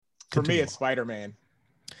For me, it's Spider-Man.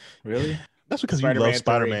 Really? That's because you love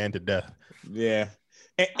Spider-Man to death. Yeah.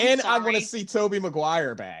 And I want to see Tobey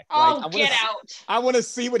Maguire back. Oh, get out. I want to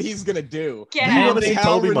see what he's going to do. Get out. You want to see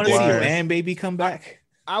Tobey Maguire? Man, baby, come back.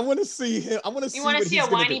 I want to see him. I want to see. You want to see a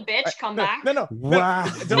whiny bitch come back? No. Wow.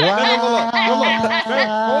 Hold on.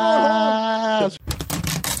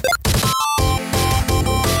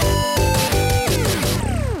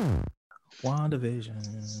 WandaVision.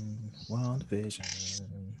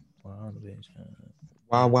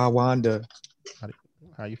 Wanda.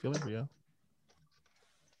 How you feeling, Rio?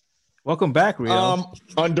 Welcome back, Rio.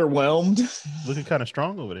 Underwhelmed. Looking kind of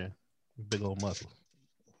strong over there. Big old muscles.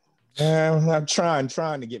 I'm trying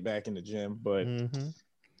to get back in the gym, but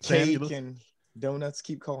cake and donuts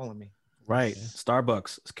keep calling me. Right.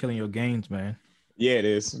 Starbucks is killing your gains, man. Yeah, it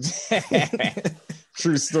is.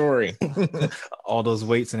 True story. All those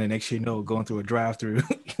weights, and the next you know, going through a drive-through.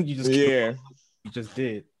 You just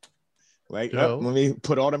did. Like, let me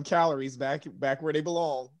put all them calories back where they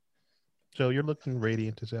belong. Joe, you're looking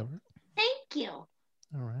radiant as ever. Thank you. All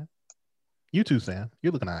right. You too, Sam.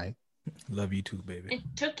 You're looking all right. Love you too, baby. It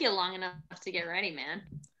took you long enough to get ready, man.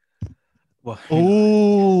 Well,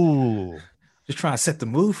 ooh. Just trying to set the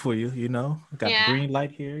mood for you, you know. Got the green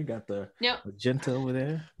light here. You got the magenta over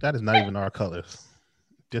there. That is not even our colors.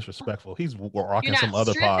 Disrespectful. He's rocking some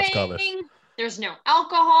other pod's colors. There's no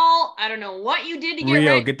alcohol. I don't know what you did to get ready.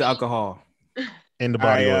 Rio, get the alcohol. In the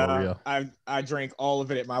body oil, Rio. I drank all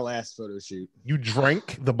of it at my last photo shoot. You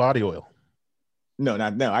drank the body oil? No.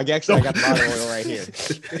 I got the body oil right here.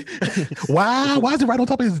 Why is it right on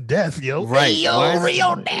top of his desk, yo? Right.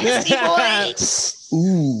 Rio nasty boy.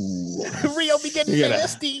 Ooh. Rio be getting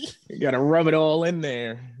nasty. You gotta rub it all in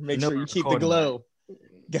there. Make sure you keep the glow.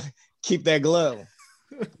 Keep that glow.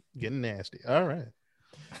 Getting nasty. All right.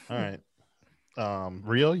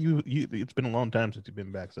 Rio, you it's been a long time since you've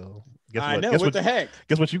been back, so what the heck?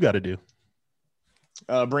 Guess what you got to do?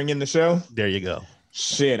 Bring in the show. There you go.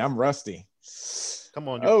 Shit, I'm rusty. Come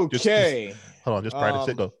on. Okay. Hold on, just practice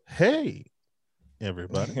it. Go. Hey,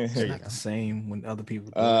 everybody. It's not the same when other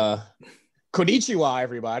people. Konnichiwa,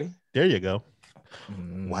 everybody. There you go.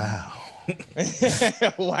 Wow.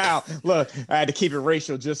 Wow. Look, I had to keep it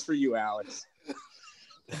racial just for you, Alex.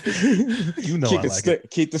 You know,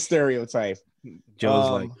 keep the stereotype.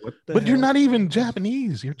 Joe's like, what the but hell? You're not even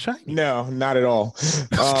Japanese. You're Chinese. No, not at all.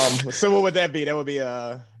 So what would that be? That would be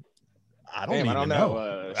I don't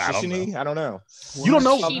know. Shishini? I don't know. You don't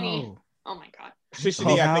know? Shishini. Oh my god.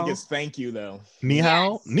 Shishini, I think is thank you though. Ni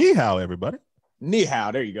hao. Ni hao, everybody. Ni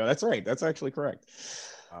hao. There you go. That's right. That's actually correct.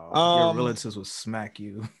 Your relatives will smack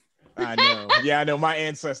you. I know. Yeah, I know. My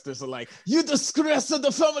ancestors are like, you disgrace of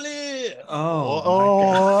the family.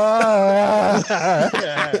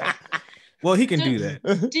 Well, he can do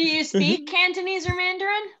that. Do you speak Cantonese or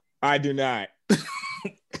Mandarin? I do not.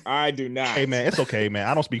 Hey man, it's okay, man.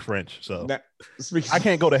 I don't speak French, so I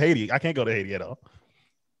can't go to Haiti. I can't go to Haiti at all.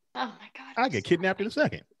 Oh my god. I get kidnapped in a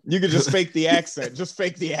second. You could just fake the accent. Just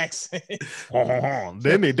fake the accent.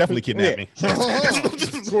 Then they definitely kidnap me.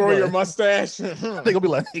 Twirl your mustache. They'll be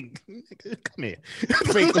like, hey, come here.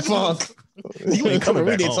 Fake the funk. You ain't coming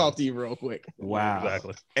back We need to home. talk to you real quick. Wow.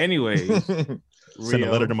 Exactly. Anyway. Send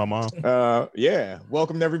a letter to my mom. Yeah.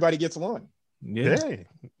 Welcome to Everybody Gets One. Yeah. Hey,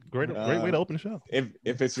 great way to open the show.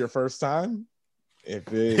 If it's your first time,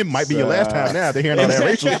 it might be your last time now. They're hearing all that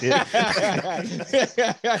racial shit.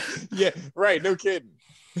 Yeah, right. No kidding.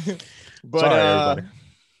 But sorry, everybody.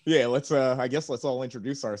 Yeah, I guess let's all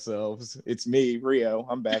introduce ourselves. It's me, Rio.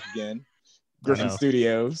 I'm back again. Griffin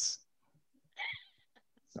Studios.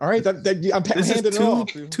 All right, I'm handing it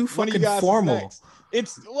off. Too fucking formal.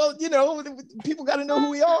 It's people got to know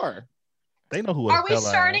who we are. They know who. Are we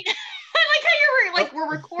starting? I like how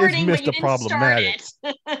we're recording, but you didn't start it.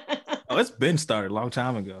 Oh, it's been started a long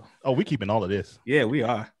time ago. Oh, we keeping all of this. Yeah, we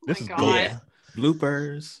are. This is good.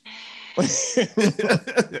 Bloopers.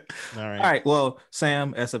 All right. Well,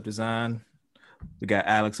 Sam, SF Design. We got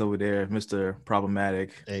Alex over there, Mr.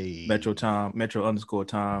 Problematic. Hey. Metro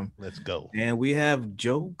 _Tom. Let's go. And we have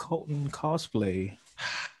Joe Colton Cosplay.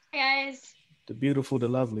 Hi, guys. The beautiful, the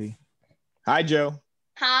lovely. Hi, Joe.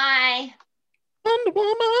 Hi. Wonder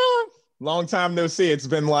Woman. Long time no see. It's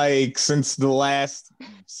been like since the last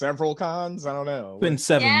several cons. I don't know. It's been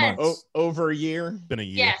 7 months. Over a year. Been a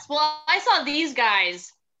year. Yes. Well, I saw these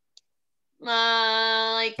guys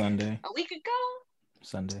like Sunday. a week ago.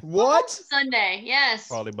 Sunday. What? Sunday. Yes.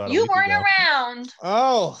 Probably about a you week weren't ago. around.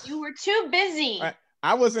 Oh. You were too busy.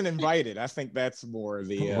 I wasn't invited. I think that's more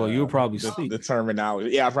the well, you were probably asleep. The terminology.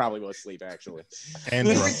 Yeah, I probably was asleep actually. And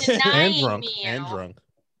drunk. And drunk.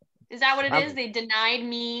 Is that what it is? They denied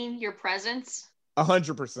me your presence.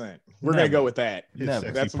 100%. We're gonna go with that.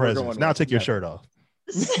 That's what we're going with. Now take your shirt off.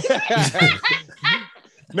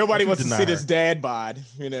 Nobody wants to see this dad bod,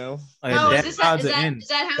 you know. Oh, is that how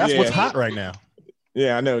that's what's hot right now?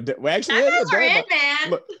 Yeah, I know. Well, actually, we're in,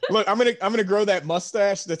 man. Look, I'm gonna grow that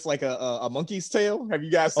mustache that's like a monkey's tail. Have you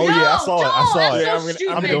guys seen? Oh yeah, I saw it.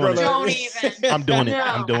 Yeah, I'm doing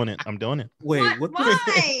it. I'm doing it. Wait, what?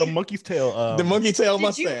 Why? The monkey's tail. The monkey tail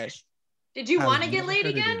mustache. Did you want to get laid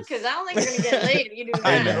again? Because I don't think you're gonna get laid if you do that.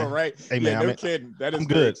 I know, right? Hey man, no kidding. That is I'm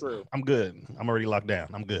good. True. I'm good. I'm already locked down.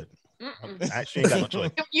 I'm good. I actually ain't got no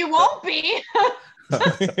choice. You won't be.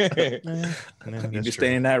 You just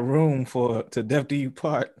stay in that room to death do you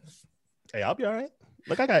part. Hey, I'll be all right.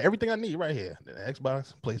 Look, I got everything I need right here. The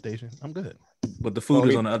Xbox, PlayStation. I'm good. But the food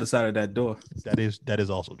is on the other side of that door. That is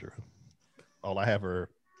also true. All I have are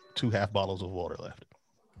 2 half bottles of water left.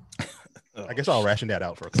 I guess I'll ration that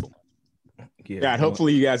out for a couple. Yeah,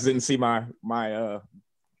 hopefully you guys didn't see my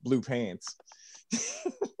blue pants.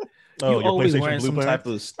 Oh, you always wearing some type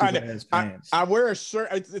of stupid ass pants. I wear a shirt.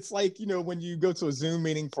 It's like, you know, when you go to a Zoom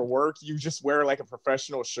meeting for work, you just wear like a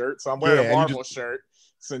professional shirt. So I'm wearing a Marvel shirt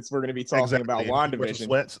since we're going to be talking about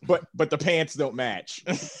WandaVision. But the pants don't match.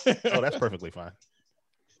 Oh, that's perfectly fine.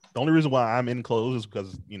 The only reason why I'm in clothes is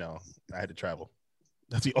because, you know, I had to travel.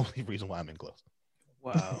 That's the only reason why I'm in clothes.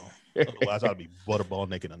 Wow. Otherwise, I'd be butterball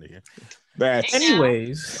naked under here.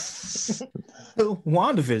 Anyways,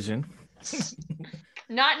 WandaVision.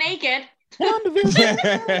 Not naked.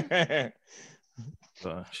 WandaVision.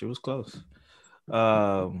 She was close.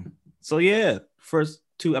 So yeah, first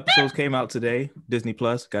 2 episodes came out today. Disney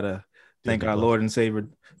Plus. Gotta thank our Lord and Savior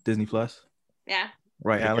Disney Plus. Yeah.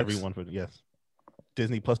 Right, thank Alex. everyone for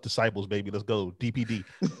Disney Plus disciples, baby. Let's go. DPD.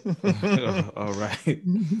 All right.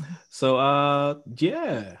 So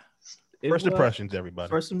yeah. First impressions,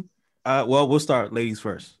 everybody. Well, we'll start ladies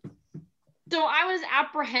first. So I was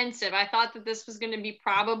apprehensive. I thought that this was going to be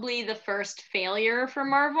probably the first failure for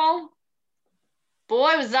Marvel.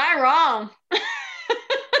 Boy, was I wrong.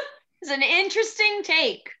 It's an interesting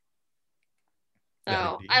take.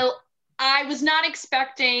 So I was not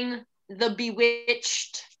expecting the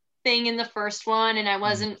Bewitched thing in the first one, and I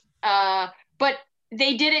wasn't but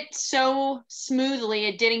they did it so smoothly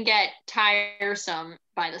it didn't get tiresome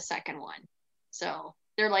by the second one. So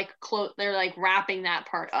they're like wrapping that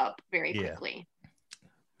part up very quickly.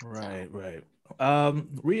 Right.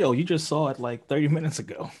 Rio, you just saw it like 30 minutes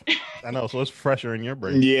ago. I know, so it's fresher in your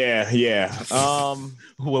brain. Yeah.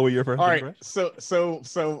 What were your first? All right, so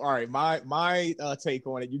all right, my take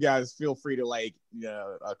on it. You guys feel free to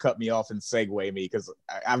cut me off and segue me because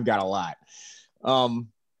I've got a lot.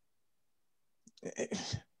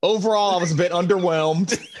 Overall, I was a bit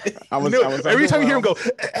underwhelmed. I was every time you hear him go,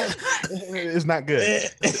 it's not good.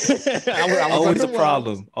 I was always a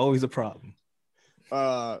problem. Always a problem.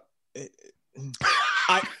 I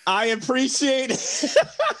appreciate it.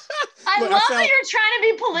 I love that you're trying to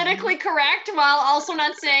be politically correct while also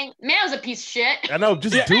not saying, man, I was a piece of shit. I know,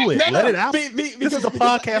 just do it. Let it out. This is a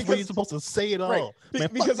podcast where you're supposed to say it all. Right. Man,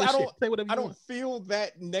 because I don't feel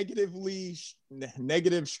that negative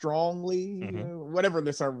strongly, however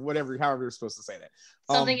you're supposed to say that.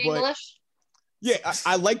 Something English? Yeah,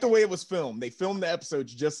 I like the way it was filmed. They filmed the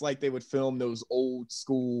episodes just like they would film those old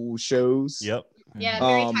school shows. Yep. Yeah,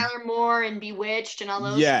 Mary Tyler Moore and Bewitched and all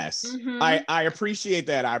those. Yes. Mm-hmm. I appreciate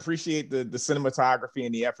that. I appreciate the cinematography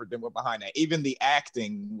and the effort that went behind that. Even the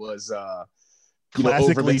acting was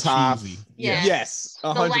classically over the top. Cheesy. Yeah. Yes.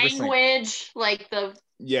 100%. The language, like the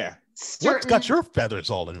What's got your feathers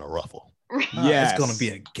all in a ruffle? It's gonna be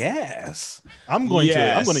a gas. I'm going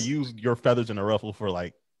to use your feathers in a ruffle for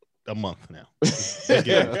like a month now.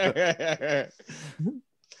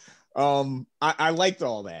 I liked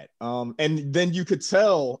all that. And then you could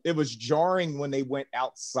tell it was jarring when they went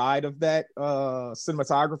outside of that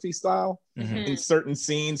cinematography style in certain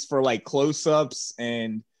scenes for like close-ups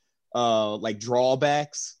and like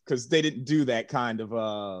drawbacks, because they didn't do that kind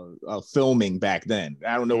of filming back then.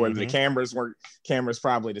 I don't know whether the cameras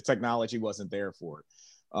probably the technology wasn't there for it.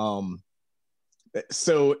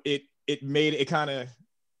 So it made it kind of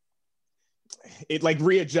like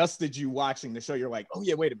readjusted you watching the show. You're like, oh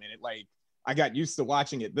yeah, wait a minute, like I got used to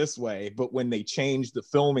watching it this way, but when they changed the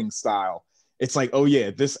filming style, it's like, oh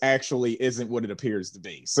yeah, this actually isn't what it appears to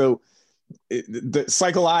be. So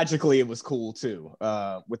psychologically it was cool too,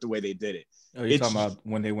 with the way they did it. Oh, you're talking about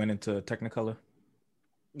when they went into Technicolor?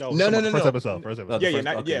 No. First episode.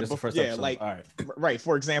 Right.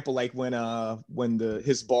 For example, like when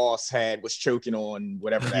his boss was choking on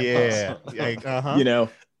whatever that was. You know,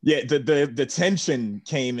 the tension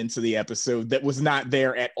came into the episode that was not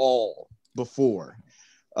there at all before.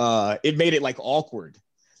 it made it like awkward.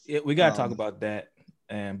 Yeah, we gotta talk about that.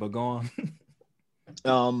 But go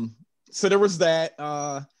on. So there was that.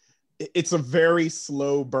 It's a very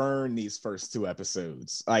slow burn, these first 2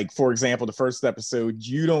 episodes. Like, for example, the first episode,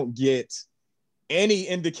 you don't get any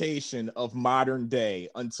indication of modern day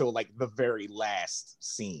until like the very last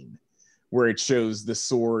scene, where it shows the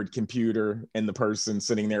sword computer and the person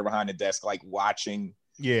sitting there behind the desk, like watching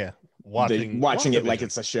it like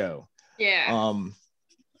it's a show. Yeah.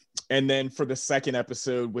 And then for the second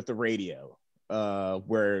episode with the radio,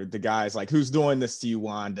 where the guy's like, "Who's doing this to you,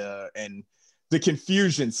 Wanda?" And the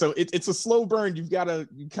confusion. So it's a slow burn. You kind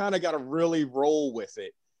of gotta really roll with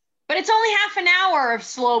it. But it's only half an hour of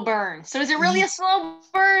slow burn. So is it really a slow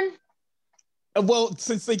burn? Well,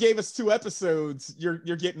 since they gave us 2 episodes, you're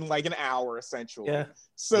getting like an hour essentially. Yeah.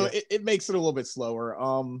 So it makes it a little bit slower.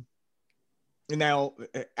 And now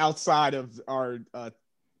outside of our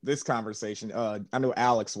this conversation, I know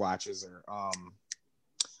Alex watches her.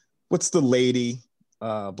 What's the lady,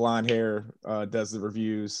 blonde hair, does the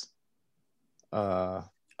reviews?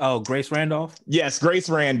 Grace Randolph. Yes, Grace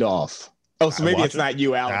Randolph. Oh, so maybe it's not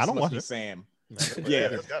you, Alex. I don't watch it. it. Sam.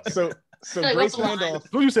 Yeah. So Like, Grace Randolph.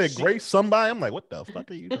 Who you said Grace somebody? I'm like, what the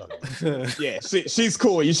fuck are you talking about? Yeah, she's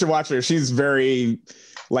cool. You should watch her. She's very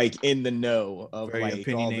like in the know of Very like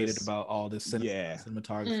opinionated about all this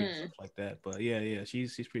cinematography and Mm. stuff like that. But yeah,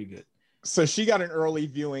 she's pretty good. So she got an early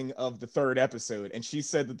viewing of the 3rd episode, and she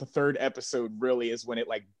said that the 3rd episode really is when it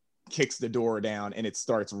like kicks the door down and it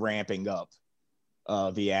starts ramping up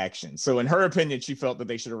the action. So in her opinion, she felt that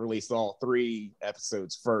they should have released all 3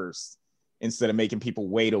 episodes first instead of making people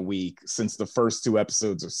wait a week, since the first 2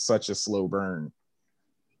 episodes are such a slow burn.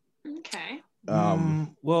 Okay.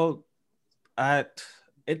 Well, I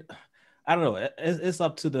don't know. It's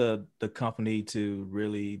up to the company to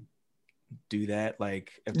really do that.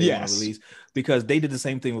 Like, if they want to release, because they did the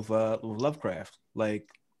same thing with Lovecraft. Like,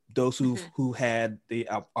 those who had the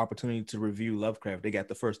opportunity to review Lovecraft, they got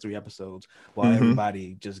the first 3 episodes, while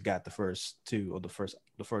everybody just got the first 2 or the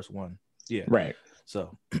first one. Yeah. Right.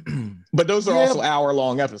 So, but those are also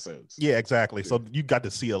hour-long episodes. Yeah, exactly. So you got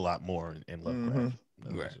to see a lot more in Lovecraft.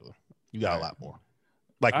 Right. You got a lot more.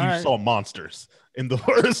 Like, All you right. saw monsters in the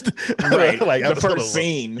first, Right. like the first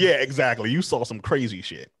scene. Yeah, exactly. You saw some crazy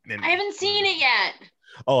shit. And, I haven't seen it yet.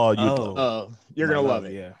 oh, You're gonna love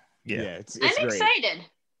it. Yeah. yeah. It's I'm great. excited.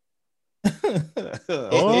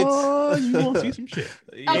 Oh, you gonna see some shit.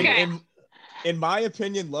 Okay. In my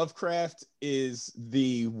opinion, Lovecraft is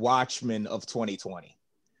the Watchmen of 2020.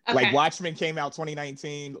 Okay. Like, Watchmen came out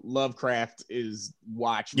 2019. Lovecraft is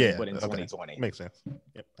Watchmen, but in 2020. Makes sense.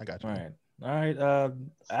 Yep, I got you. All right.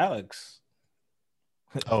 Alex.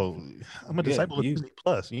 Oh, I'm a disciple of Disney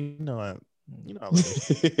Plus. You know, I love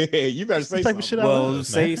it. You better say Type of something. shit I Well, love,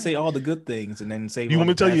 say man. say all the good things, and then say. You want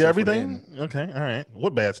me to tell you everything? Okay, all right.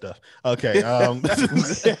 What bad stuff? Okay.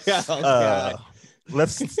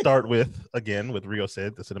 Let's start with Rio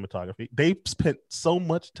said, the cinematography. They spent so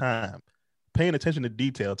much time paying attention to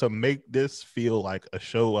detail to make this feel like a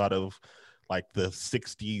show out of like the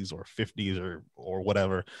 60s or 50s or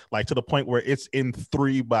whatever, like to the point where it's in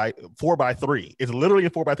 4:3. It's literally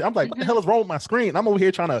in 4:3. I'm like, what the hell is wrong with my screen? I'm over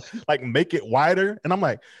here trying to like make it wider, and I'm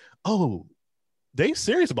like, oh, they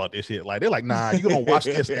serious about this shit. Like, they're like, nah, you're gonna watch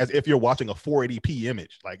this as if you're watching a 480p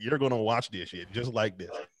image. Like, you're gonna watch this shit just like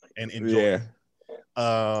this and enjoy it.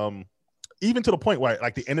 Even to the point where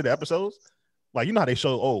like the end of the episodes, like, you know how they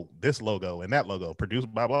show, this logo and that logo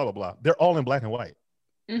produced by blah blah blah, they're all in black and white.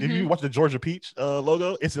 If you watch the Georgia Peach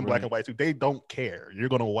logo, it's in black and white too. They don't care. You're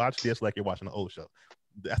gonna watch this like you're watching an old show.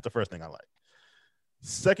 That's the first thing I like.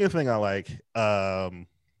 Second thing I like, how do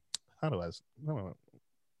I don't know.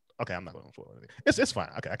 Okay, I'm not going to spoil anything. It's fine.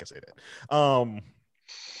 Okay, I can say that.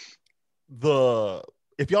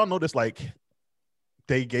 If y'all notice, like,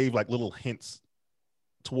 they gave like little hints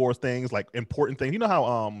towards things, like important things. You know how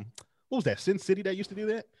what was that, Sin City, that used to do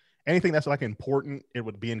that? Anything that's like important, it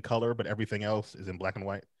would be in color, but everything else is in black and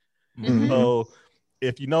white. Mhm. So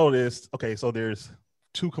if you notice, okay, so there's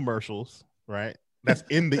 2 commercials, right? That's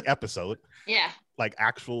in the episode. Yeah. Like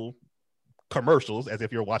actual commercials, as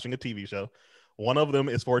if you're watching a TV show. One of them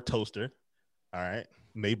is for a toaster, all right,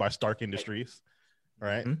 made by Stark Industries,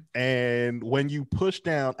 right? Mm-hmm. And when you push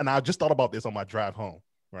down, and I just thought about this on my drive home,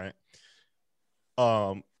 right?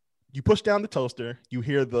 You push down the toaster, you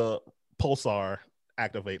hear the pulsar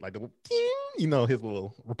activate, like the, you know, his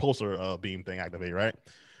little repulsor beam thing activate, right?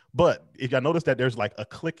 But if y'all notice that there's like a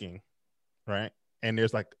clicking, right? And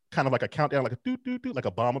there's like kind of like a countdown, like a doot doot doot, like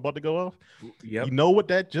a bomb about to go off. Yep. You know what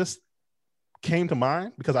that just came to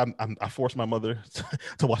mind? Because I forced my mother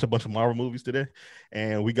to watch a bunch of Marvel movies today,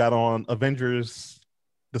 and we got on Avengers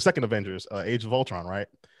the second Avengers, Age of Ultron, right?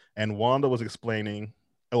 And Wanda was explaining,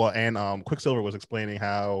 and Quicksilver was explaining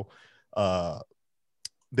how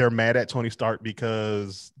they're mad at Tony Stark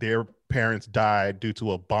because their parents died due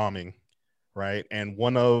to a bombing, right? And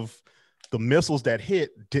one of the missiles that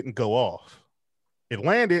hit didn't go off. It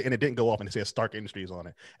landed and it didn't go off, and it says Stark Industries on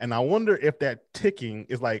it. And I wonder if that ticking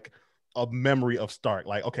is like a memory of Stark.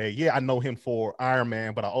 Like, okay, yeah, I know him for Iron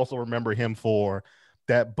Man, but I also remember him for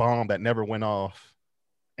that bomb that never went off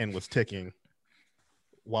and was ticking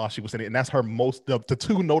while she was in it. And that's her the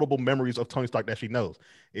two notable memories of Tony Stark that she knows.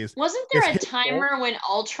 Wasn't there a timer when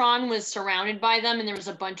Ultron was surrounded by them and there was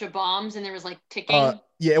a bunch of bombs and there was like ticking?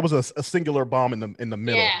 Yeah, it was a singular bomb in the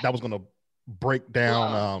middle that was gonna break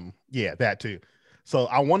down. That too. So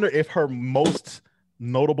I wonder if her most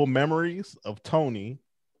notable memories of Tony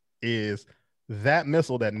is that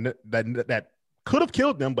missile that could have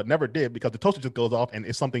killed them but never did, because the toaster just goes off and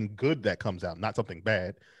it's something good that comes out, not something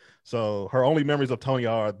bad. So her only memories of Tony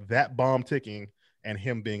are that bomb ticking and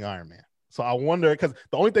him being Iron Man. So I wonder, because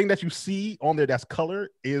the only thing that you see on there that's color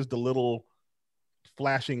is the little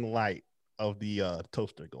flashing light of the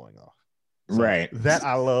toaster going off. So right. That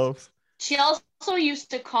I love. She also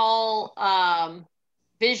used to call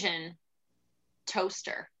Vision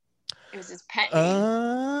Toaster. It was his pet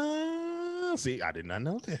name. See, I did not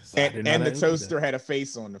know this. And the toaster had a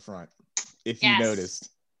face on the front, if you noticed.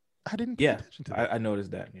 I didn't pay attention to that. I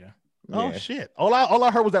noticed that, Oh shit! All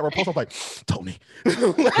I heard was that Repulsor. I was like, Tony.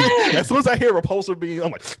 As soon as I hear Repulsor being,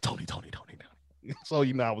 I'm like, Tony. So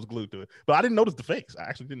I was glued to it, but I didn't notice the face. I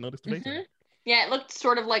actually didn't notice the face. Yeah, it looked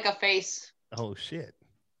sort of like a face. Oh shit!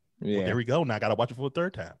 Yeah. Well, there we go. Now I gotta watch it for a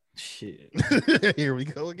third time. Shit. Here we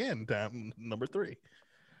go again. Time number 3.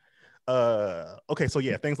 Okay, so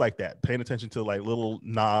yeah, things like that. Paying attention to like little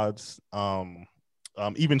nods.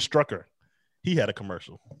 Even Strucker, he had a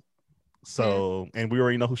commercial. So, and we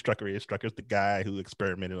already know who Strucker is. Strucker's the guy who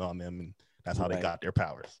experimented on them, and that's how they got their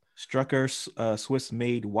powers. Strucker's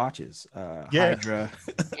Swiss-made watches. Yeah. Hydra.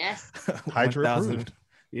 Yes. Hydra approved.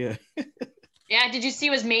 Yeah. Yeah. Did you see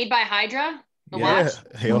it was made by Hydra? The Yeah. watch?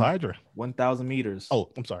 Hail Hydra. 1,000 meters.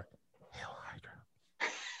 Oh, I'm sorry. Hail Hydra.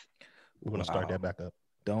 We're gonna start that back up.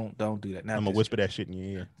 Don't do that. I'm gonna whisper that shit in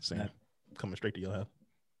your ear, Sam. Coming straight to your house.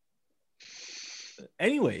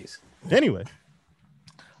 Anyways.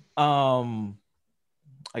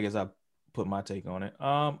 I guess I put my take on it.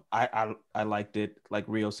 I liked it. Like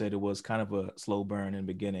Rio said, it was kind of a slow burn in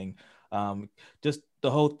the beginning. Just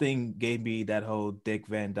the whole thing gave me that whole Dick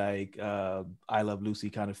Van Dyke, I Love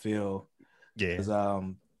Lucy kind of feel. Yeah.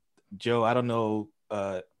 Joe, I don't know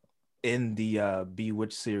in the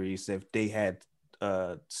Bewitched series if they had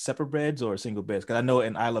separate beds or single beds, because I know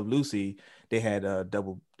in I Love Lucy they had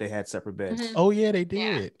separate beds. Mm-hmm. Oh yeah, they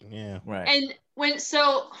did. Yeah. Right. And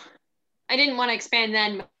I didn't want to expand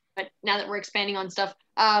then, but now that we're expanding on stuff,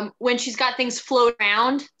 when she's got things float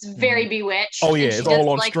around, it's very Bewitched. Oh yeah, it's all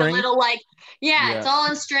on like string. The little it's all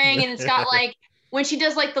on string, and it's got like when she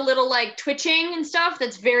does like the little like twitching and stuff,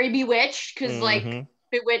 that's very Bewitched, because like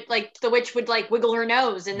the witch would like wiggle her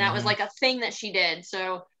nose, and that was like a thing that she did.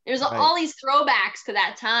 So there's all these throwbacks to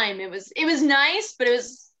that time. It was nice, but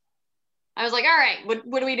I was like, all right,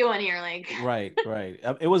 what are we doing here? Like, right.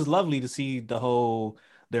 It was lovely to see their whole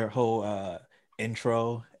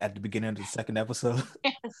intro at the beginning of the second episode.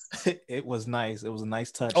 Yes. It was nice. It was a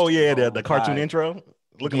nice touch. Oh yeah, the cartoon intro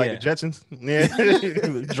looking like the Jetsons. Yeah,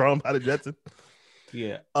 drawn by the Jetsons.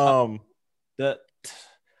 Yeah.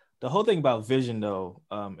 The whole thing about Vision though,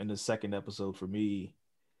 in the second episode for me.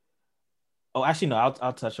 Oh, actually no,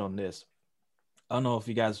 I'll touch on this. I don't know if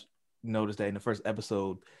you guys noticed that in the first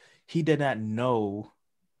episode, he did not know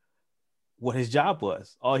what his job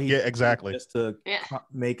was. All he exactly just to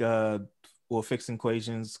make fix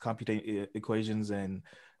equations, compute equations, and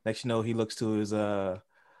next you know he looks to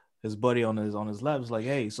his buddy on his lab. Is like,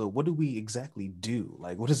 hey, so what do we exactly do?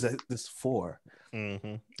 Like, what is this for?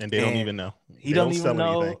 And they don't even know. He don't even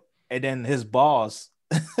know. Anything. And then his boss,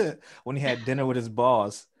 when he had dinner with his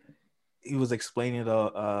boss, he was explaining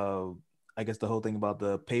I guess the whole thing about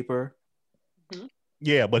the paper.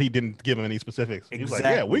 Yeah, but he didn't give him any specifics. He was like,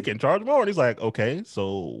 yeah, we can charge more. And he's like, okay,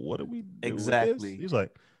 so what do we do exactly? With this? He's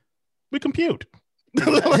like, we compute.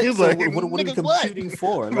 Exactly. He's so like, what are you computing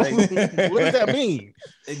for? Like, what does that mean?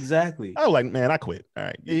 Exactly. I was like, man, I quit. All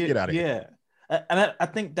right, get out of here. Yeah. And I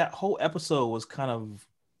think that whole episode was kind of,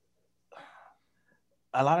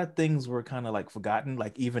 a lot of things were kind of like forgotten.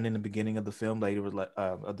 Like even in the beginning of the film, like it was like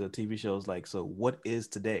of the TV shows, like, so what is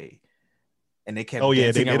today? And they kept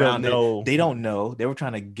dancing around it. They don't know. They were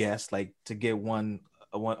trying to guess, like to get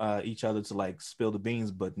each other to like spill the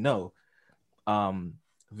beans, but no.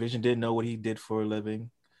 Vision didn't know what he did for a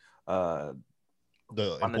living. the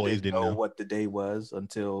employees didn't know what the day was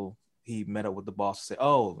until he met up with the boss and said,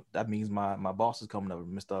 "Oh, that means my boss is coming over,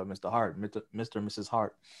 Mr. Hart, Mr. and Mrs.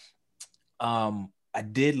 Hart." I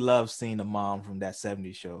did love seeing the mom from that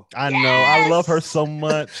 70s show. I know. I love her so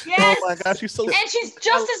much. Yes. Oh my gosh, she's so... And she's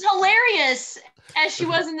just as hilarious as she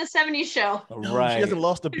was in the 70s show. Right. She hasn't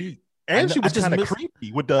lost a beat. And she was kind of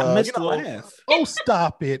creepy with the, laugh. Oh,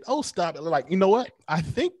 stop it. Oh, stop it. Like, you know what? I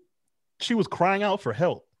think she was crying out for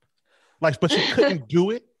help. Like, but she couldn't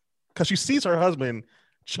do it because she sees her husband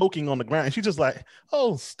choking on the ground. And she's just like,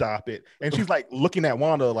 oh, stop it. And she's like looking at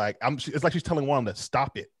Wanda like, it's like she's telling Wanda,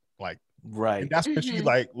 stop it. Like, right. And that's when she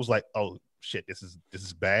like was like, oh shit, this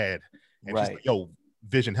is bad. And she's like, yo,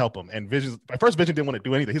 Vision, help him. And at first Vision didn't want to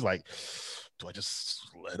do anything. He's like, do I just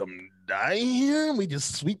let him die here? We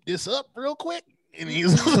just sweep this up real quick. And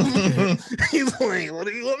he's like, what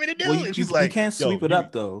do you want me to do? Well, and she's like, you can't sweep it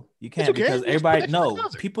up though. You can't because everybody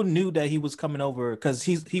people knew that he was coming over because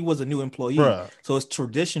he was a new employee. Bruh. So it's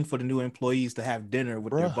tradition for the new employees to have dinner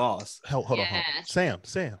with their boss. Hold on. Sam.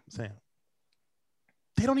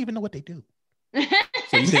 They don't even know what they do.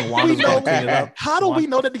 So you think Wanda's gonna clean it up? How do we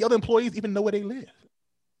know that the other employees even know where they live?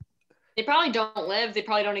 They probably don't live. They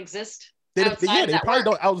probably don't exist. They probably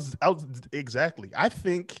don't. Exactly. I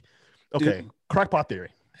think. Okay, crackpot theory.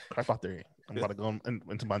 I'm about to go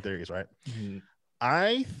into my theories, right? Mm-hmm.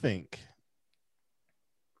 I think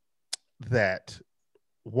that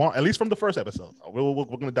at least from the first episode, we're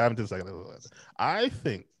going to dive into the second episode. I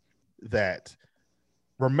think that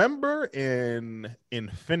remember in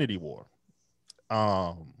Infinity War,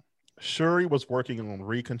 Shuri was working on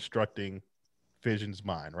reconstructing Vision's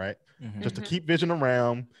mind, right? Mm-hmm. Just to keep Vision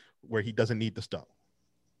around where he doesn't need the stone.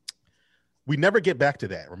 We never get back to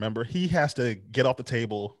that. Remember, he has to get off the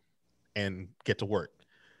table and get to work.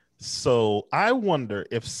 So I wonder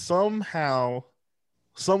if somehow,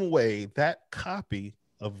 some way, that copy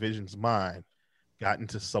of Vision's mind got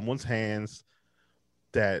into someone's hands,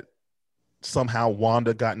 that somehow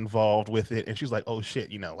Wanda got involved with it, and she's like, "Oh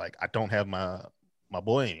shit, like I don't have my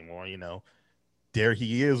boy anymore. There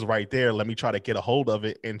he is, right there. Let me try to get a hold of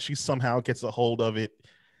it." And she somehow gets a hold of it,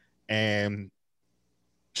 and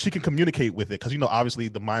she can communicate with it because obviously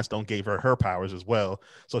the Mind Stone gave her powers as well,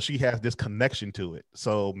 so she has this connection to it.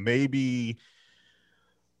 So maybe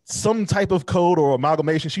some type of code or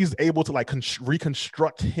amalgamation, she's able to like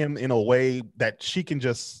reconstruct him in a way that she can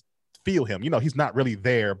just feel him. He's not really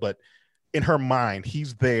there, but in her mind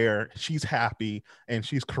he's there, she's happy, and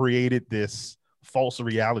she's created this false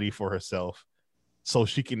reality for herself so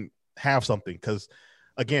she can have something. Because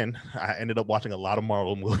again, I ended up watching a lot of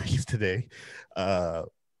Marvel movies today.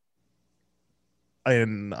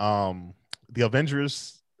 In the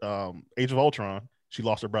Avengers, Age of Ultron, she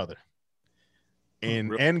lost her brother. In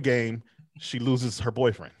Endgame, she loses her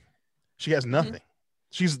boyfriend. She has nothing.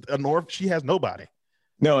 She's she has nobody.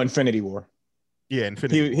 No, Infinity War. Yeah,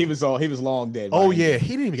 Infinity War. He was long dead. Oh yeah, he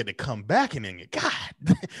didn't even get to come back in Endgame. God.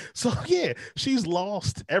 So yeah, she's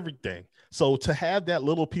lost everything. So to have that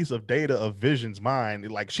little piece of data of Vision's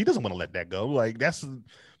mind, like she doesn't want to let that go. Like that's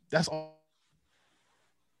all.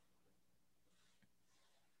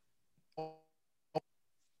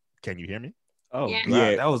 Can you hear me? Oh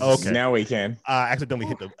yeah, that was okay. Now we can. I accidentally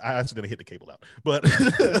hit the cable out, but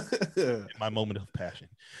my moment of passion.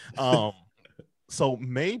 So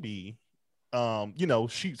maybe,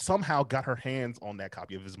 she somehow got her hands on that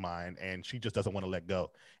copy of his mind, and she just doesn't want to let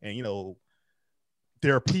go. And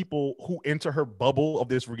there are people who enter her bubble of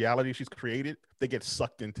this reality she's created. They get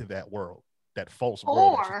sucked into that world, that false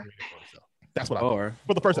world that she's created for herself. That's what I thought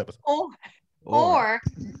for the first episode. Or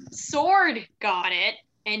Sword got it,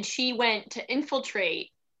 and she went to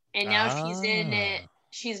infiltrate, and now she's in it.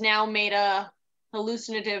 She's now made a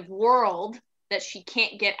hallucinative world that she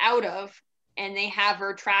can't get out of, and they have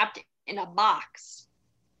her trapped in a box.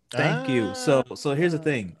 Thank you. So here's the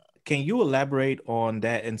thing. Can you elaborate on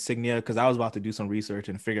that insignia? Because I was about to do some research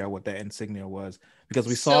and figure out what that insignia was, because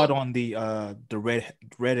we saw it on the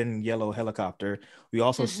red and yellow helicopter. We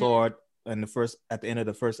also saw it at the end of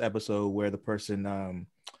the first episode where the person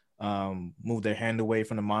moved their hand away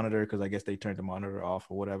from the monitor because I guess they turned the monitor off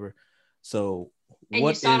or whatever. So and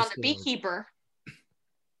you saw it on the Beekeeper.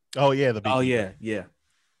 Oh yeah, the Beekeeper. Oh yeah.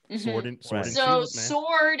 Sword and so Shield,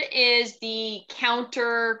 Sword is the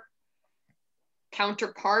counterpart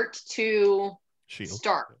to Shield.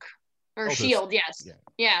 Stark or Shield. Yes,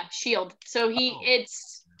 yeah, Shield. So so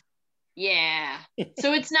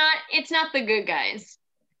it's not the good guys.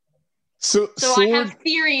 So Sword, I have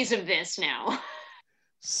theories of this now.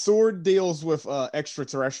 Sword deals with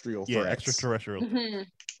extraterrestrial threats. Yeah, extraterrestrial.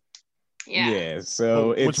 Yeah. So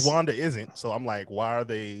which it's Wanda isn't. So I'm like, why are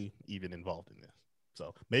they even involved in this?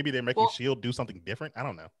 So maybe they're making Shield do something different. I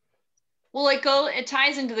don't know. Well, it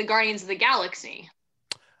ties into the Guardians of the Galaxy.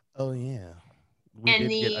 Oh yeah, we did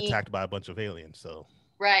get attacked by a bunch of aliens. So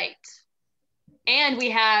right, and we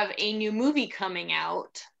have a new movie coming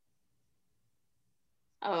out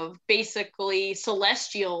of basically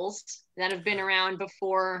Celestials that have been around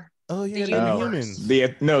before. Oh yeah, the Inhumans.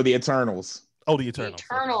 The Eternals. Oh, the Eternals.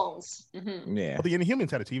 The Eternals. Okay. Mm-hmm. Yeah. Oh, the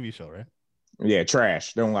Inhumans had a TV show, right? Yeah,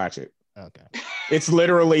 trash. Don't watch it. Okay. It's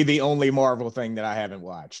literally the only Marvel thing that I haven't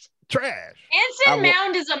watched. Trash. Anson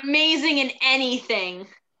Mount is amazing in anything.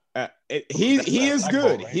 He is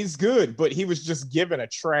good. Right? He's good, but he was just given a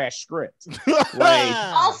trash script.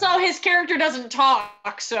 Also, his character doesn't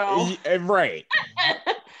talk, so right.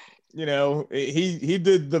 You know, he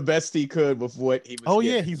did the best he could with what he was. Oh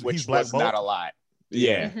given, yeah, he's which Black was Bolt? not a lot.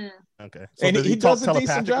 Yeah. Mm-hmm. Okay. So and he does a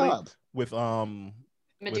decent job with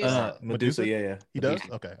Medusa. Medusa, yeah. He does?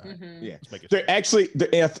 Yeah. Okay. Right. Mm-hmm. Yeah. Sure. Actually,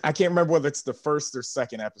 I can't remember whether it's the first or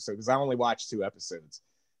second episode because I only watched 2 episodes.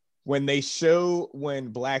 When they show when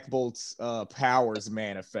Black Bolt's powers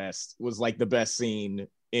manifest was like the best scene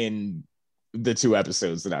in the 2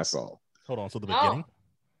 episodes that I saw. Hold on. So the beginning?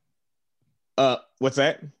 What's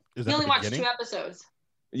that? Is you that only the watched beginning? 2 episodes.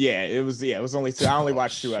 Yeah, it was only 2. I only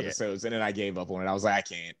watched 2 shit. episodes and then I gave up on it. I was like, I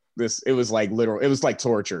can't. It was like literal. It was like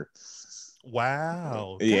torture.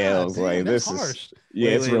 Wow. Yeah, God, I was like, that's this harsh. is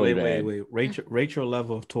it's really bad. Rachel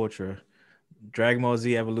level of torture. Dragon Ball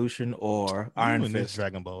Z Evolution or Iron Fist?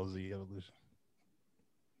 Dragon Ball Z Evolution.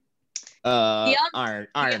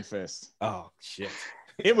 Iron Fist. Oh shit.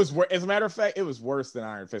 It was as a matter of fact, it was worse than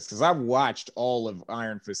Iron Fist because I watched all of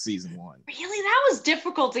Iron Fist season 1. Really, that was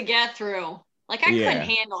difficult to get through. Like I couldn't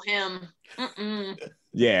handle him.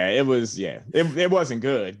 Yeah, it was. Yeah, it wasn't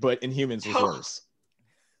good, but Inhumans was worse.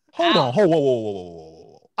 Hold on,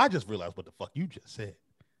 whoa! I just realized what the fuck you just said.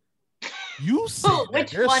 You said that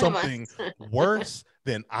there's something worse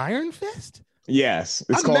than Iron Fist? Yes,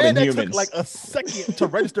 it's called Inhumans. That took like a second to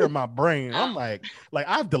register in my brain. I'm like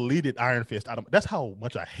I've deleted Iron Fist out of. That's how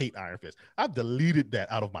much I hate Iron Fist. I've deleted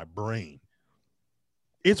that out of my brain.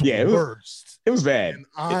 It's worse. It was bad. Than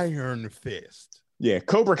Iron Fist. Yeah,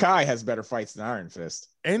 Cobra Kai has better fights than Iron Fist.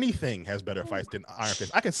 Anything has better fights than Iron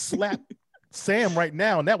Fist. I can slap Sam right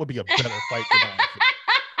now, and that would be a better fight than Iron Fist.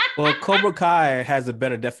 Well, Cobra Kai has a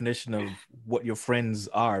better definition of what your friends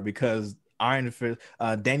are because Iron Fist,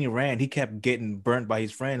 Danny Rand, he kept getting burnt by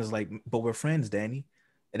his friends. Like, but we're friends, Danny.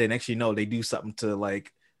 And then next you know, they do something to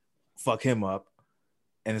like fuck him up,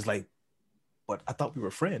 and it's like, but I thought we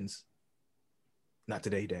were friends. Not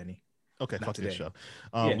today, Danny. Okay, Not fuck today. this show.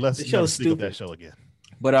 Yeah, let's the show's speak of stupid. that show again.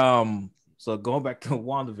 But so going back to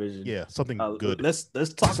WandaVision, yeah, something good. Let's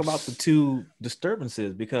talk about the 2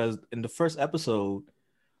 disturbances because in the first episode,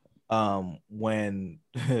 when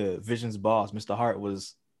Vision's boss, Mr. Hart,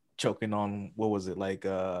 was choking on what was it like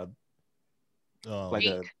it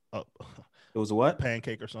was a what?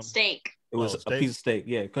 Pancake or something? Steak. It was a piece of steak.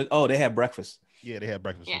 Yeah, because they had breakfast. Yeah, they had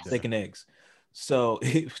breakfast. Yeah. Steak and eggs. So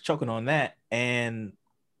he was choking on that, and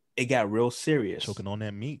it got real serious. Choking on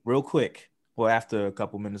that meat real quick. Well, after a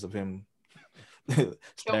couple minutes of him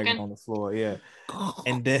staggering on the floor, yeah.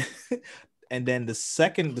 And then the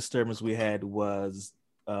second disturbance we had was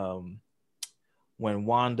when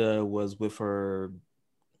Wanda was with her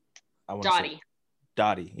Dottie,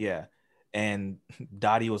 yeah. And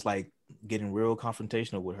Dottie was like getting real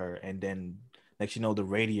confrontational with her, and then next you know the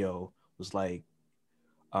radio was like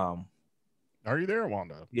are you there,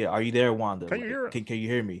 Wanda? Yeah, are you there, Wanda? Can you hear it? Can you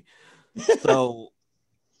hear me? So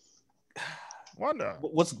Wanda,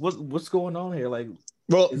 what's going on here? Like,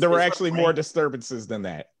 well, there were actually more disturbances than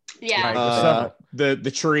that. Yeah.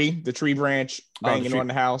 The tree branch banging on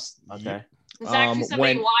the house. Okay. There's actually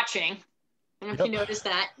somebody watching. I don't know if you noticed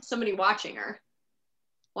that. Somebody watching her.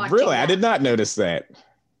 Really? I did not notice that.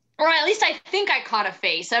 Or at least I think I caught a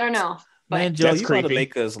face. I don't know. But man, Joe, you creepy. gotta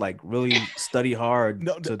make us like really study hard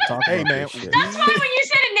to talk hey, about man, this shit. That's why when you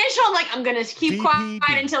said initial, I'm like, I'm gonna keep quiet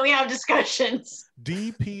until we have discussions.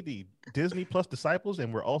 DPD, Disney Plus Disciples,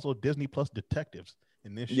 and we're also Disney Plus Detectives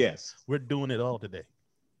in this show. Yes. We're doing it all today.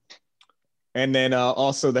 And then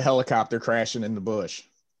also the helicopter crashing in the bush.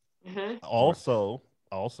 Mm-hmm. Also,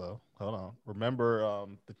 hold on. Remember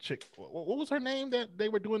the chick? What was her name that they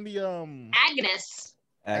were doing the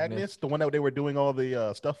Agnes, the one that they were doing all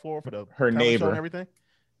the stuff for the her neighbor and everything.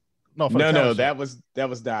 No, that was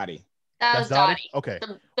Dottie. That's Dottie. Okay.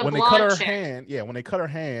 The when they cut her hand, when they cut her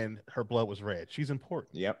hand, her blood was red. She's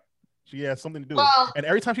important. Yep. She has something to do. Well, and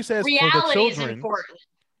every time she says reality for the children, is important.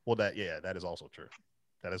 well, that is also true.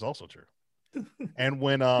 That is also true. And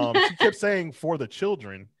when she kept saying for the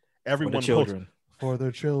children, everyone for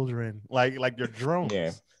the children, like they're drones.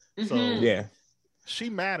 Yeah. So yeah, she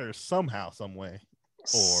matters somehow, some way.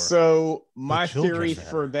 So my theory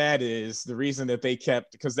for that is the reason that they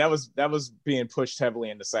kept, because that was being pushed heavily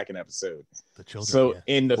in the second episode. The children. So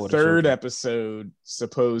in the third episode,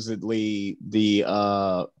 supposedly the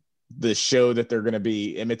show that they're going to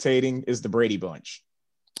be imitating is the Brady Bunch.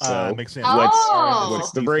 So makes sense.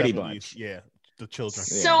 What's the Brady Bunch? Yeah, the children.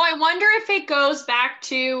 So I wonder if it goes back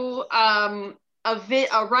to a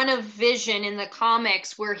run of Vision in the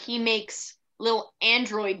comics where he makes little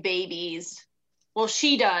android babies. Well,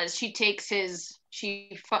 she does. She takes his.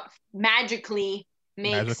 She magically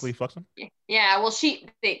fucks him. Yeah. Well,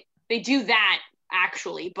 they do that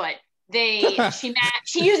actually, but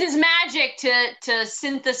she uses magic to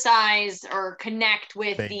synthesize or connect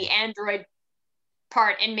with the android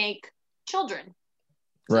part and make children.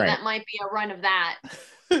 So that might be a run of that.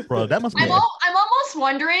 Bro, that must be. I'm almost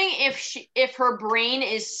wondering if her brain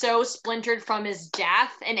is so splintered from his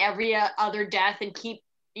death and every other death, and keep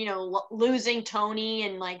losing Tony,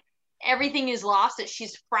 and like everything is lost, that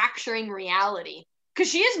she's fracturing reality, because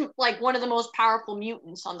she is like one of the most powerful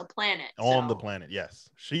mutants on the planet. On the planet, yes,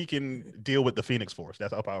 she can deal with the Phoenix Force.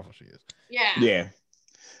 That's how powerful she is. Yeah.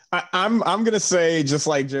 I'm gonna say, just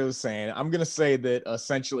like Joe's saying, I'm gonna say that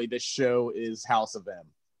essentially this show is House of M.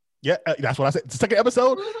 Yeah, that's what I said. The second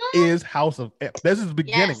episode is House of M. This is the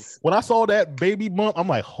beginning. Yes. When I saw that baby bump, I'm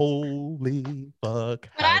like, holy fuck.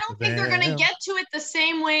 But I don't think they're going to get to it the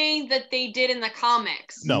same way that they did in the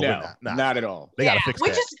comics. No, not at all. They got to fix that.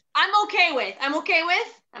 Which is, I'm okay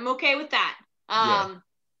with that.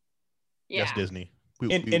 That's Disney.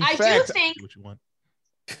 In fact, do think. What you want.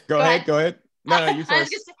 Go ahead. No, you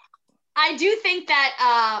first. I do think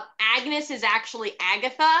that Agnes is actually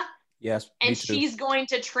Agatha. Yes, and she's going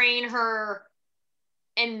to train her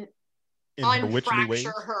and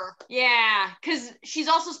unfracture her. Yeah, because she's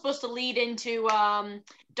also supposed to lead into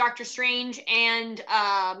Doctor Strange and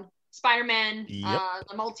Spider-Man,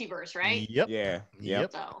 the multiverse, right? Yep. Yeah.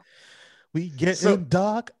 So we get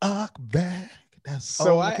Doc Ock back. That's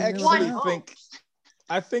so I actually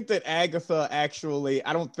think that Agatha actually.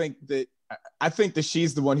 I think that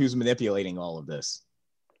she's the one who's manipulating all of this.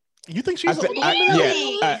 You think she's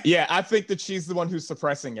I think that she's the one who's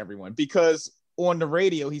suppressing everyone, because on the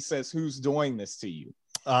radio he says, "Who's doing this to you?"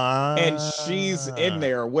 And she's in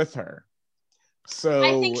there with her. So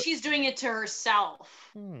I think she's doing it to herself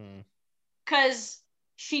because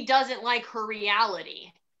she doesn't like her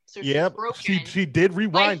reality. So she did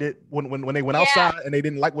rewind it when they went outside and they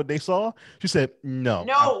didn't like what they saw. She said, "No,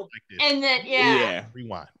 like and then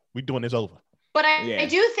rewind. We're doing this over." But I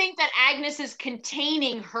do think that Agnes is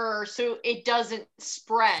containing her so it doesn't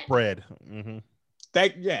spread. Mm-hmm.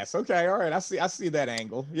 Okay, all right. I see that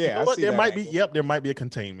angle. Yeah, there might be. Yep, there might be a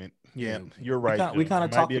containment. Yeah, you're right. We kind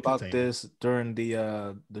of talked about this during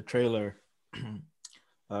the trailer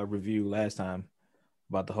review last time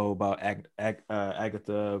about the whole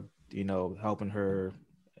Agatha, helping her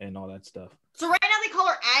and all that stuff. So right now they call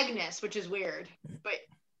her Agnes, which is weird, but.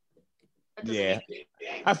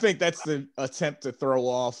 I think that's the attempt to throw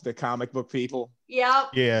off the comic book people.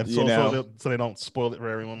 Yep. Yeah, so they don't spoil it for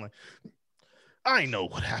everyone. Like, I know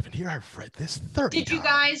what happened here. I've read this 30 Did you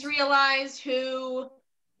guys realize who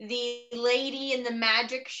the lady in the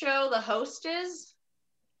magic show, the host, is?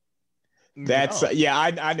 That's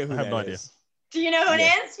I know who that is. Idea. Do you know who it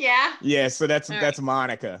is? Yeah. Yeah, so that's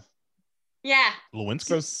Monica. Yeah. Lewinsky?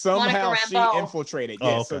 So somehow she infiltrated. Yeah,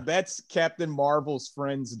 okay. So that's Captain Marvel's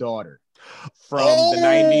friend's daughter from the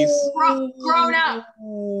 90s. Grown up.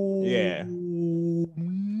 Yeah.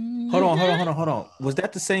 Hold on. Was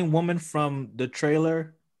that the same woman from the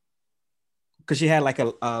trailer? Because she had like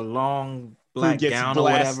a long black gown or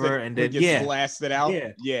whatever, and then gets blasted out.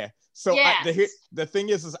 Yeah. So the thing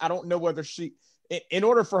is I don't know whether she, in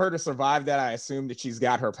order for her to survive that, I assume that she's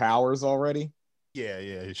got her powers already.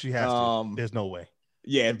 Yeah, she has to. There's no way.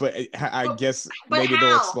 Yeah, but I guess maybe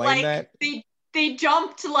they'll explain that. They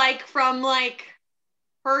jumped from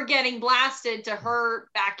her getting blasted to her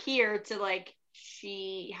back here to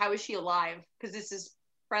how is she alive? Because this is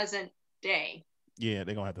present day. Yeah,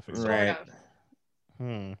 they're gonna have to figure it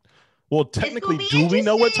out. Well, technically, do we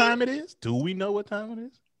know what time it is?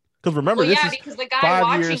 Because remember, this is because the guy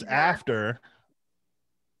 5 years after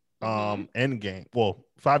Endgame. Well,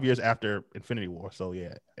 5 years after Infinity War. So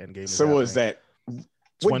yeah, Endgame. So what was that?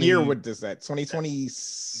 What year was that? 2020.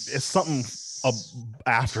 It's something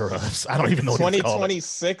after us. I don't even know.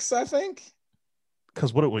 2026, I think.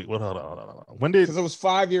 Because hold on. When did? Because it was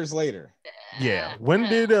 5 years later. Yeah. When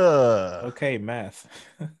did? Okay, math.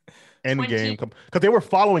 Endgame, because they were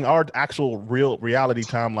following our actual real reality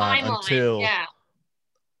timeline until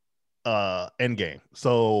Endgame.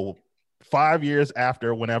 So 5 years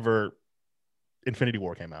after whenever Infinity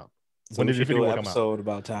War came out. So when did Infinity War come out? Episode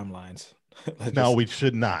about timelines. No, we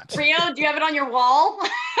should not. Rio, do you have it on your wall?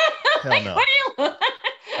 Hell no. What do you look?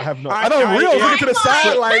 I have no. I know Rio's looking to the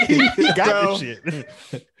side like he got So- this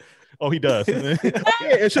shit. Oh, he does. Yeah,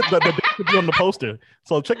 it should. The date should be on the poster.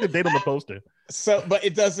 So check the date on the poster. So, but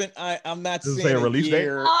it doesn't. I'm not Does it seeing say a release date?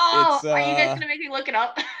 year. Oh, It's, are you guys gonna make me look it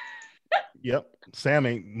up? Yep. Sam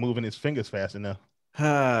ain't moving his fingers fast enough.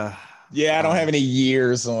 Yeah, I don't have any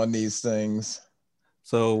years on these things.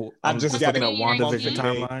 So I've just got looking a at WandaVision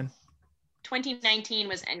 2019. timeline. 2019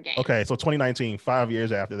 was Endgame. Okay, so 2019, 5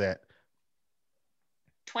 years after that.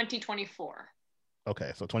 2024.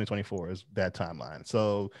 Okay, so 2024 is that timeline.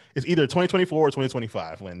 So it's either 2024 or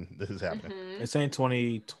 2025 when this is happening. Mhm. It's saying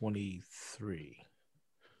 2023.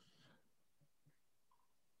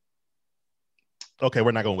 Okay,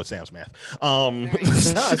 we're not going with Sam's math. No,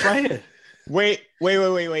 it's right here. Wait.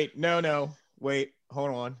 No. Wait,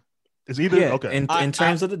 hold on. It's either Yeah, okay. in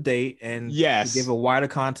terms of the date and Yes. to give a wider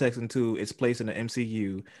context into its place in the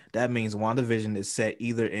MCU, that means WandaVision is set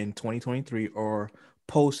either in 2023 or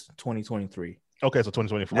post 2023. Okay, so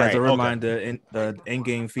 2024. As a Okay. reminder, the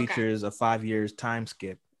Endgame features a 5 years time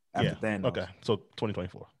skip after Yeah. Thanos. Okay, so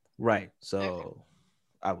 2024. Right. So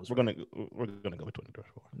I was We're gonna go with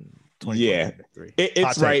 2024. 2023.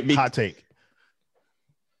 It's right. Hot take.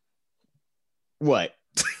 What?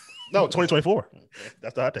 No, 2024.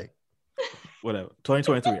 That's the hot take. Whatever.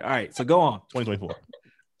 2023. All right. So go on. 2024.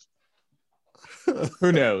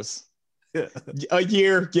 Who knows? A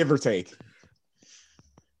year, give or take.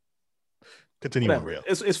 Continue on, real.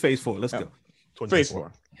 It's phase 4. Let's go. 2024. Phase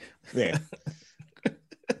 4. Yeah.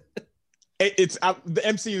 It's the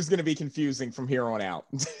MCU is going to be confusing from here on out.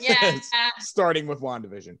 Yeah. Starting with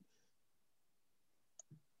WandaVision.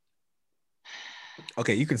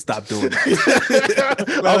 Okay, you can stop doing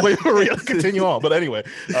that. I'll wait for real to continue on. But anyway,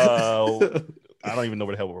 I don't even know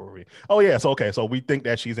where the hell we're reading. Oh yeah, so okay, so we think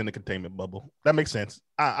that she's in the containment bubble. That makes sense.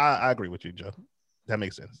 I agree with you, Joe. That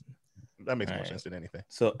makes sense. That makes more sense than anything.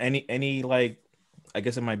 So any like, I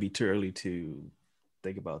guess it might be too early to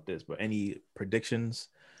think about this, but any predictions?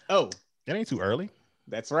 Oh, That ain't too early.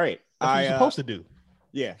 that's right. That's what you're supposed to do.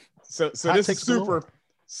 Yeah. So Hot this is takes galore.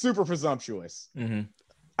 super presumptuous. Mm-hmm.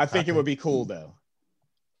 I think it Hot would be cool though.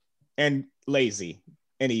 And lazy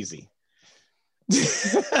and easy.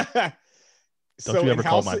 Don't So you in ever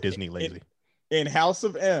call House my of- Disney lazy. In House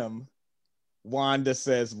of M, Wanda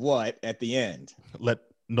says what at the end? Let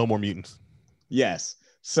no more mutants. Yes.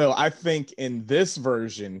 So I think in this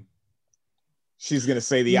version, she's gonna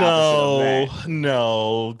say the opposite of that.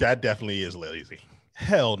 No, that definitely is lazy.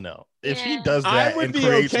 Hell no. If she Yeah. does that, I would and be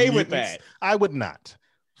creates okay with mutants, that. I would not.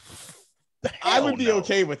 I would be Hell no.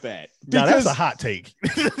 okay with that. Now that's a hot take.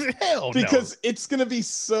 Hell Because it's gonna be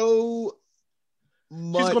so no.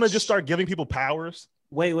 much. She's gonna just start giving people powers.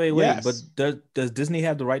 Wait. Yes. But does Disney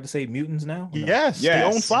have the right to say mutants now? or no? Yes, Yes.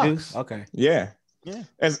 they own Fox. Okay. Yeah. Yeah.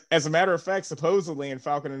 As a matter of fact, supposedly in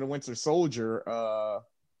Falcon and the Winter Soldier,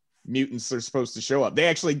 mutants are supposed to show up. They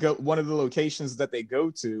actually go. One of the locations that they go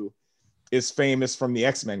to is famous from the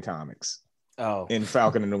X-Men comics Oh. in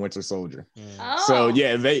Falcon and the Winter Soldier. Oh. So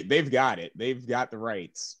yeah, they've got it. They've got the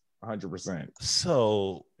rights, 100%.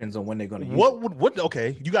 So Depends on when they're going to use what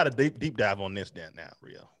okay, you got to deep dive on this then now,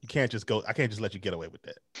 Rio. You can't just go, I can't just let you get away with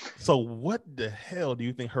that. So what the hell do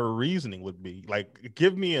you think her reasoning would be? Like,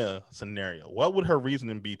 give me a scenario. What would her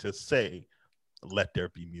reasoning be to say, let there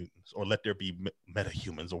be mutants or let there be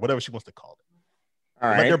metahumans or whatever she wants to call it? All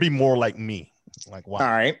Let right. there be more like me. Like, why? All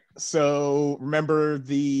right. So remember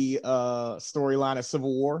the storyline of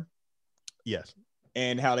Civil War Yes.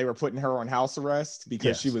 and how they were putting her on house arrest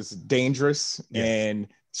because she Yes. was dangerous Yes. and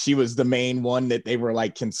she was the main one that they were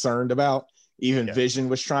like concerned about. Even Yeah. Vision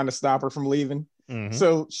was trying to stop her from leaving. Mhm.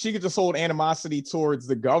 So she could just hold animosity towards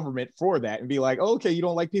the government for that and be like, oh, okay, you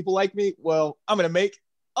don't like people like me? Well, I'm going to make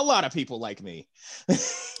a lot of people like me.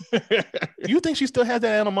 You think she still has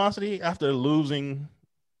that animosity after losing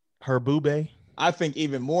her boobay? I think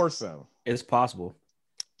even more so. It's possible.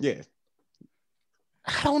 Yeah.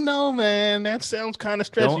 I don't know, man. That sounds kind of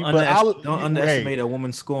stretchy. Don't, but don't underestimate a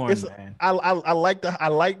woman's scorn, It's- man. I like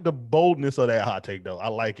the boldness of that hot take though. I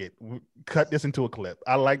like it. Cut this into a clip.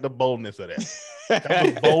 I like the boldness of that. That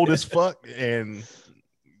was bold as fuck, and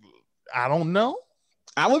I don't know.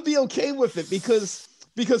 I would be okay with it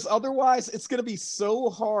because otherwise it's going to be so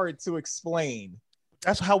hard to explain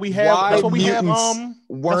That's how we have. why That's what we have. mutants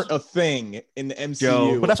weren't a thing in the MCU.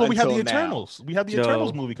 Joe, But that's what we have the until now. Eternals. We have the Joe,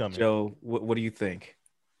 Eternals movie coming. Joe, what do you think?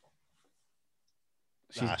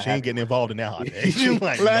 She ain't getting involved in that hot day. She's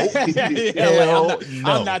like, nope.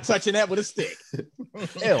 I'm not touching that with a stick.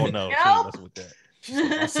 Hell no. She ain't messing with that.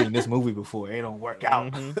 I've seen this movie before. It don't work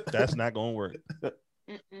out. That's not gonna work.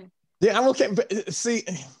 Yeah, I'm okay. But see,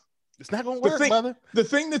 it's not gonna work, brother. The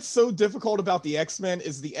thing that's so difficult about the X-Men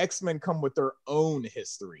is the X-Men come with their own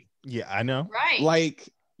history. Yeah, I know. Right. Like,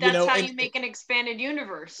 that's how you make an expanded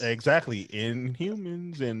universe. Exactly. In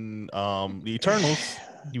Humans and the Eternals,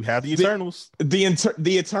 you have the Eternals. The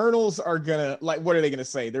Eternals are gonna, like, what are they gonna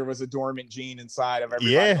say? There was a dormant gene inside of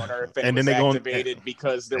everybody on Earth, and it was activated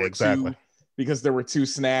because there were two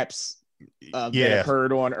snaps that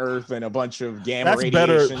occurred on Earth, and a bunch of gamma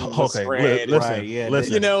radiation was spread.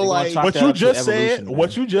 Listen. You know, like what you just said.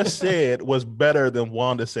 What you just said was better than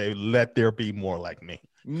Wanda say, "Let there be more like me."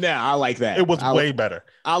 No, I like that. It was way better.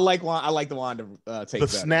 I like the Wanda take the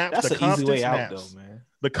snaps. That's the constant easy way snaps, out, though, man.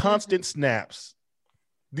 The constant snaps.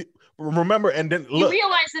 Remember, and then look, you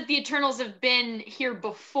realize that the Eternals have been here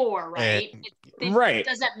before, right? It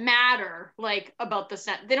doesn't matter like about the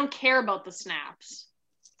snap. They don't care about the snaps.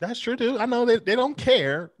 That's true too. I know they don't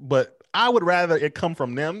care, but I would rather it come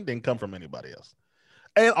from them than come from anybody else.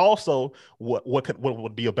 And also, what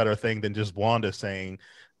would be a better thing than just Wanda saying,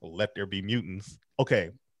 "Let there be mutants"? Okay,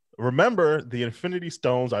 remember the Infinity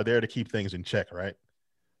Stones are there to keep things in check, right?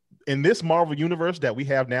 In this Marvel universe that we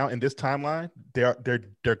have now in this timeline,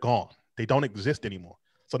 they're gone. They don't exist anymore.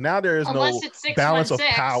 So now there is no balance of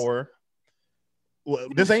power. Well,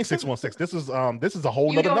 this ain't 616. This is a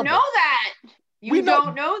whole nother number. You don't know that. You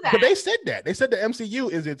don't know that. But they said that. They said the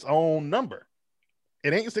MCU is its own number.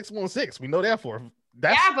 It ain't 616. We know that for.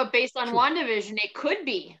 But based on WandaVision, it could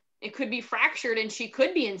be. It could be fractured, and she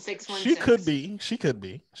could be in 616. She could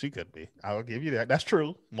be. I'll give you that. That's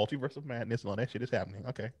true. Multiverse of Madness and all that shit is happening.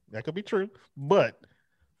 Okay, that could be true. But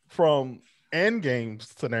from Endgame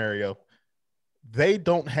scenario, they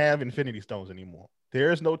don't have Infinity Stones anymore.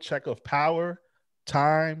 There is no check of power,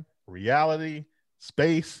 time, reality,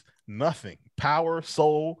 space, nothing. Power,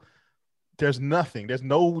 soul. There's nothing. There's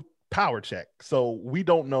no power check. So we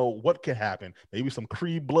don't know what could happen. Maybe some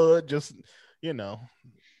Kree blood, just,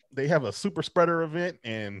 they have a super spreader event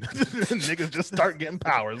and niggas just start getting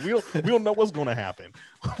powers. We don't know what's going to happen.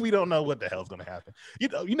 We don't know what the hell's going to happen.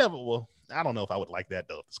 You never will. I don't know if I would like that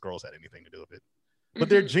though. If the Skrulls had anything to do with it, but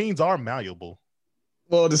their genes are malleable.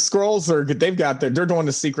 Well, the Skrulls are good. They're doing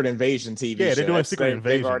the Secret Invasion TV show. Yeah, they're doing Secret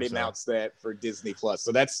Invasion. They've already announced that for Disney Plus.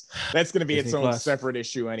 So that's going to be its own separate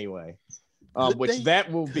issue anyway. Which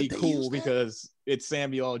that will be cool because it's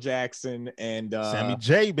Samuel L. Jackson and Sammy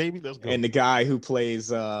J, baby. Let's go. And the guy who plays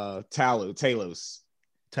Talos,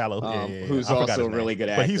 who's also a really good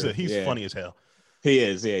actor. But he's funny as hell. He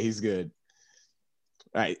is, yeah, he's good.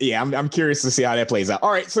 All right, yeah, I'm curious to see how that plays out.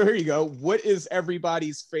 All right, so here you go. What is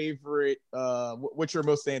everybody's favorite? What's your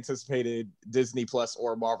most anticipated Disney Plus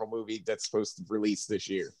or Marvel movie that's supposed to release this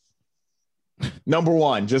year? Number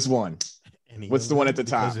one, just one. What's the one at the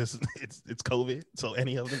top? It's COVID, so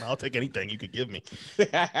any of them, I'll take anything you could give me.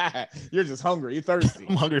 You're just hungry. You're thirsty.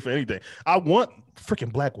 I'm hungry for anything. I want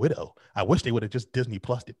freaking Black Widow. I wish they would have just Disney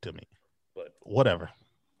Plused it to me, but whatever.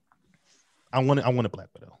 I want a Black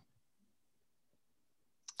Widow.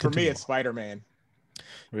 For me, it's Spider-Man.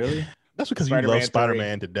 Really? That's because you love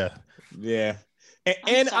Spider-Man to death. Yeah.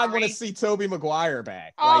 And I want to see Tobey Maguire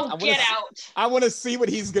back. Oh, get out. I want to see what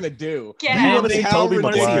he's going to do. Get out. You want to see Tobey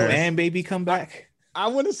Maguire. Man, baby, come back. I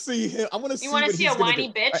want to see him. I want to see. You want to see a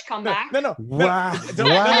whiny bitch come back? No. Wow.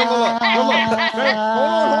 Hold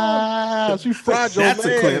on. She fried your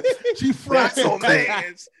man. She fried your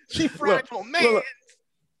man. She fried your man.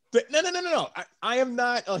 No. I am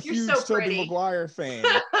not a huge Tobey Maguire fan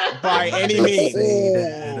by any means.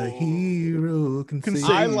 A hero can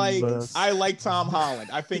I like Tom Holland.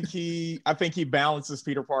 I think he balances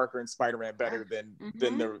Peter Parker and Spider-Man better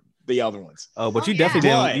than the other ones. Oh, but you definitely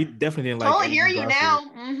didn't like. Totally hear you now.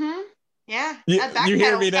 Mm-hmm. Yeah, you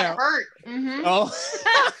hear me now. Hurt. Mm-hmm. Oh,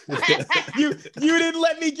 you didn't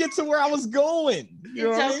let me get to where I was going. It's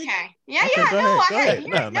okay. Yeah. Go ahead.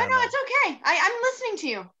 No, it's okay. I'm listening to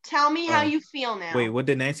you. Tell me how you feel now. Wait, what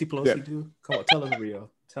did Nancy Pelosi do? Come on, tell us, Rio.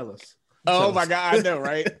 Tell us. Oh my God, I know,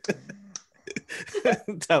 right?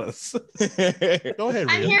 Tell us. Go ahead, Rio.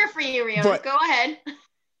 I'm here for you, Rio. Go ahead.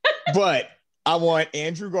 But I want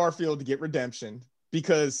Andrew Garfield to get redemption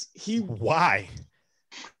because Why?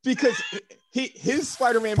 Because his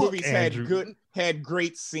Spider-Man movies had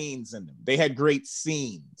great scenes in them. They had great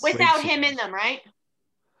scenes without him in them, right?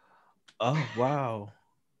 Oh wow!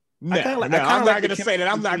 No, I'm not gonna say that.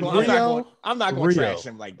 I'm not going to trash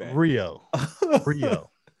him like that. Rio.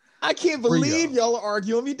 I can't believe y'all are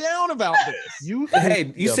arguing me down about this. You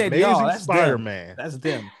said y'all. That's Spider-Man. That's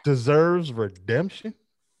them. Deserves redemption.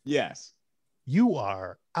 Yes. You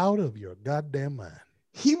are out of your goddamn mind.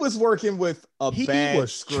 He was working with a bad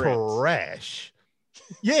script. Trash.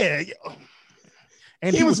 Yeah.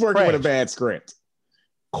 And he was working with a bad script.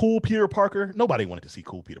 Cool Peter Parker. Nobody wanted to see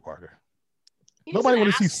cool Peter Parker. Nobody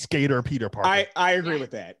wanted to see skater Peter Parker. I agree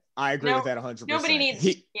with that. I agree with that 100%. Nobody needs.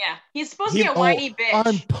 He's supposed to be a whitey bitch.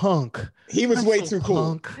 I'm punk. He was way too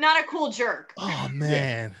cool. Not a cool jerk. Oh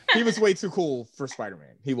man, he was way too cool for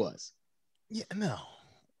Spider-Man. He was. Yeah, no.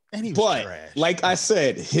 And he was trash. Like I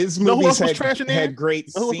said, his movies had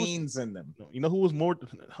great scenes in them. You know who was more?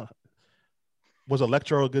 Was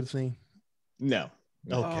Electro a good scene? No.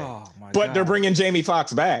 Okay. Oh, but they're bringing Jamie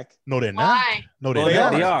Foxx back. No, they're not. Why? No, they are. Yeah,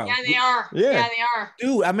 they are. Yeah, they are.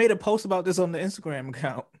 Dude, I made a post about this on the Instagram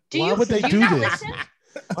account. Why would they do this?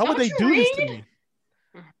 Why would they do this to me?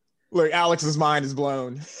 Look, Alex's mind is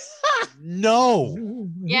blown. No.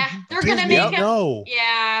 Yeah, they're gonna make him. No.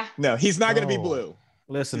 Yeah. No, he's not gonna be blue.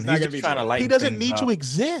 Listen, he's not gonna be trying to lighten. He doesn't need to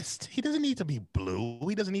exist. He doesn't need to be blue.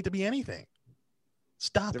 He doesn't need to be anything.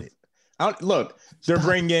 Stop it. Look, they're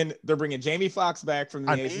bringing Jamie Foxx back from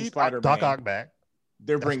the Amazing Spider-Man. Doc Ock back.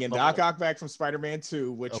 They're bringing Doc Ock back from Spider-Man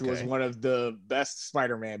 2, which was one of the best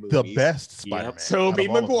Spider-Man movies. The best Spider-Man. Tobey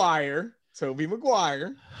Maguire. Tobey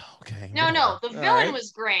Maguire. Okay. No, the villain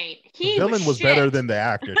was great. The villain was better than the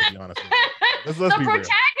actor, to be honest with you. The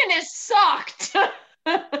protagonist sucked.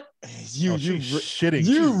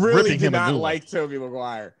 You really do not like Tobey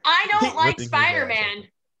Maguire. I don't like Spider-Man.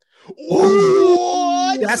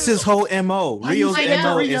 What? That's his whole MO. Rio's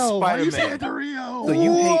MO is Spider-Man. So you hate Rio.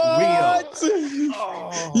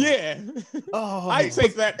 Oh. Yeah. Oh. I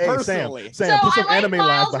take that personally. Sam, put some anime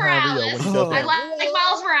lines behind Rio when he does that. I like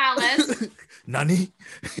Miles Morales. Nani?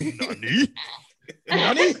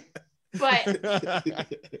 But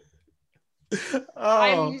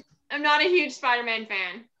I'm not a huge Spider-Man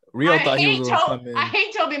fan. Rio thought he was gonna come in. I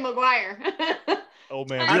hate Tobey Maguire. Oh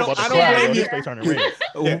man, I don't blame you.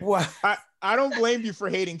 I don't blame you for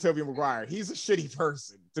hating Tobey Maguire. He's a shitty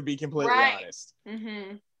person, to be completely honest.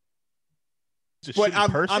 Mm-hmm. But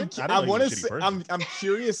I'm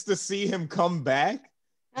curious to see him come back,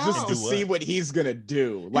 just to see what he's gonna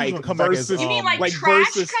do. Like versus, you mean like trash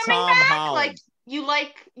versus coming Tom back? Holland. Like you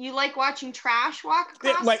like watching trash walk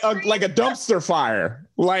across like a dumpster fire.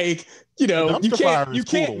 Like, you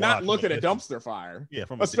can't not look at a dumpster fire. Yeah,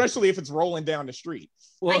 especially if it's rolling down the street.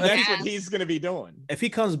 Well, that's what he's gonna be doing. If he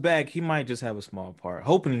comes back, he might just have a small part.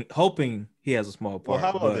 Hoping he has a small part.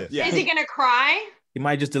 Well, how about this? Yeah. Is he gonna cry? He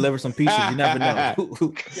might just deliver some pieces. You never know.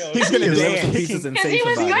 He's gonna dance because he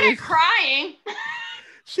was good at crying.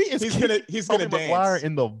 He's gonna dance. McGuire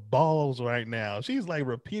in the balls right now. She's like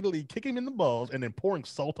repeatedly kicking him in the balls and then pouring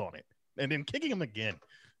salt on it and then kicking him again.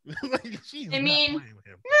 There's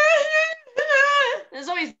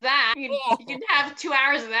always that. You can have 2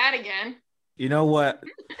 hours of that again. You know what?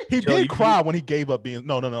 He did cry when he gave up being.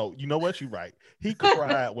 No. You know what? You're right. He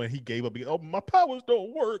cried when he gave up being. Oh, my powers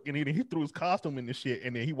don't work, and he threw his costume in the shit,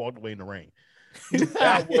 and then he walked away in the rain.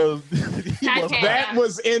 That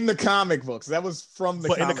was in the comic books. That was from the.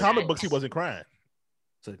 But in the comic books, he wasn't crying.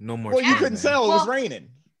 So no more. Well, you couldn't tell. It was raining.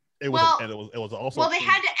 It was also. Well, they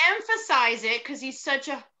had to emphasize it because he's such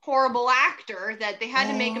a horrible actor that they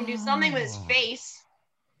had to make him do something with his face.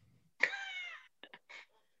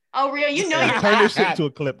 Oh, Rio, you know you're turn this shit into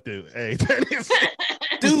a clip, dude. Hey,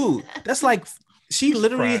 dude, that's like she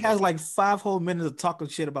literally has like 5 whole minutes of talking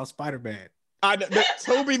shit about Spider-Man.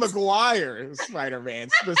 Tobey Maguire Spider-Man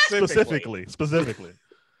specifically.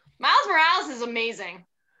 Miles Morales is amazing.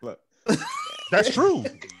 Look, that's true.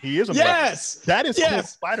 He is. Yes, that is cool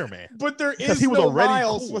Spider-Man. But there is no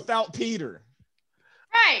Miles without Peter.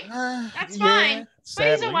 Right. That's fine. But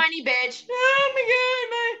he's a whiny bitch. Oh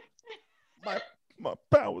my god, my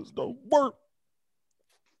powers don't work.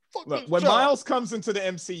 Look, when Miles comes into the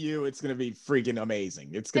MCU, it's going to be freaking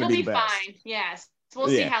amazing. It'll be the best. Fine. Yes. We'll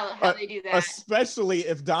see how they do that. Especially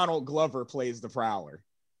if Donald Glover plays the Prowler.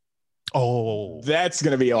 Oh. That's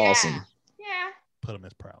going to be awesome. Yeah. Put him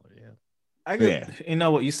as Prowler, You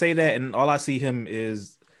know what? You say that, and all I see him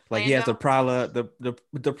is like he has the Prowler,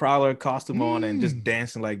 the Prowler costume on and just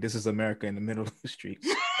dancing like this is America in the middle of the street.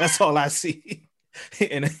 That's all I see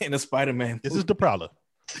in a Spider-Man. This is the Prowler.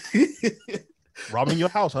 Robbing your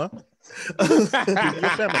house, huh? Your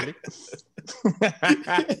family. It's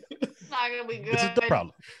not gonna be good. This is the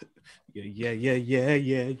Prowler. Yeah.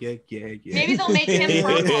 Maybe they'll make him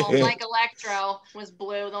purple, like Electro was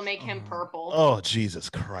blue. They'll make him purple. Oh, Jesus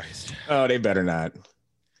Christ! Oh, they better not.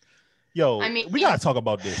 Yo, we gotta talk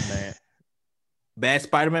about this, man. Bad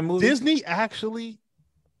Spider-Man movie. Disney actually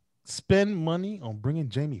spend money on bringing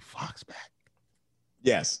Jamie Foxx back.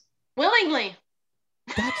 Yes. Willingly.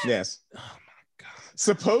 Yes. Oh my god.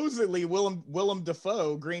 Supposedly, Willem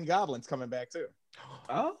Dafoe, Green Goblin's coming back too.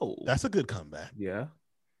 Oh, That's a good comeback. yeah.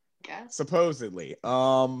 Guess. Supposedly.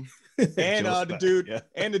 And Joe's the back, dude yeah.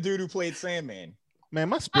 and the dude who played Sandman. Man,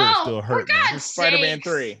 my spirit Oh, still for hurt, man. God's Spider-Man sakes.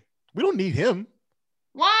 3. We don't need him.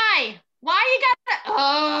 Why? Why you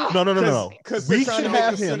gotta? No. Because We they're trying should to make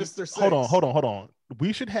have the him. Sinister Six. Hold on.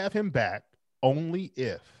 We should have him back only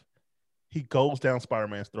if he goes down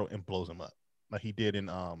Spider-Man's throat and blows him up, like he did in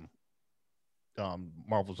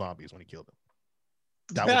Marvel Zombies when he killed him.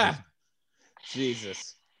 That was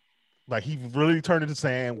Jesus. like he really turned into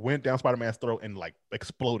sand, went down Spider-Man's throat, and like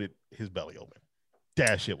exploded his belly open.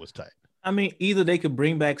 That shit was tight. I mean, either they could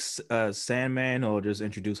bring back Sandman or just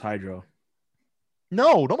introduce Hydro.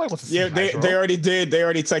 No, nobody wants to see. Yeah, Hydro. they already did. They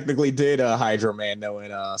already technically did Hydro Man though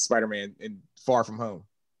in Spider-Man in Far From Home.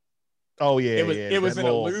 Oh yeah, It was that an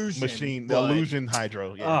little illusion machine, the but- illusion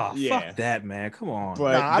Hydro. Yeah. Oh, Yeah. fuck that, man. Come on.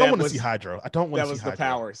 But Nah, I don't that want to was- see Hydro. I don't want that to was see the Hydro.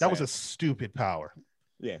 power That was set. a stupid power.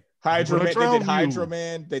 Yeah, Hydro gonna Man. They drown did Hydro you.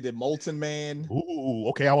 Man. They did Molten Man. Ooh,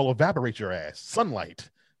 okay, I will evaporate your ass. Sunlight.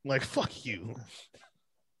 Like fuck you.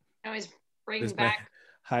 Now he's bringing This man, back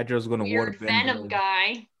Hydro's gonna weird waterbend. Venom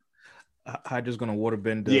guy. Hydro's gonna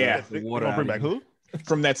waterbend Yeah. the They water. gonna bring out back of you. who?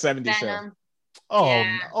 From that 70s show. Venom. Oh,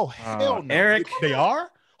 Yeah. oh hell no. Eric. They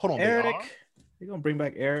are? Hold on, Eric. they are? They're gonna bring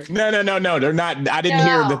back Eric. No, they're not. I didn't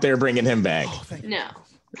hear No. that they're bringing him back. Oh, thank you. No.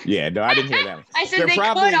 Yeah, no, I didn't hear that. I said They're they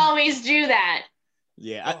probably- could always do that.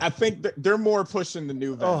 Yeah, I think they're more pushing the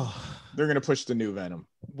new Venom. Oh, They're gonna push the new Venom.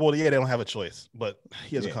 well, yeah, they don't have a choice, but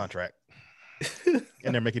he has a Yeah. contract,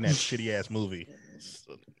 and they're making that shitty ass movie.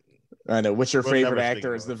 I know. What's your We'll favorite never actor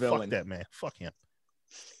speak as the about it. villain? Fuck that man. Fuck him.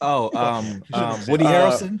 Oh, Should've Woody said-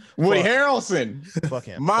 Harrelson. Woody Fuck. Harrelson, Fuck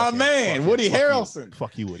him. My Fuck him. man, Fuck him. Woody Fuck you. Harrelson.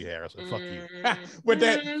 Fuck you, Woody Harrelson. Fuck you.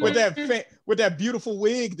 with that beautiful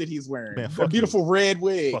wig that he's wearing, Man, that fuck beautiful red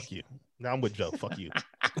wig. Fuck you. Now I'm with Joe. Fuck you.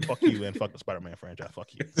 Fuck you and fuck the Spider-Man franchise. Fuck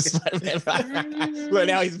you. Look,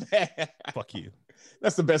 now he's back. Fuck you.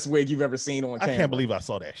 That's the best wig you've ever seen on I camera. can't believe I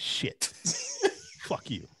saw that shit. Fuck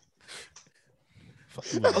you.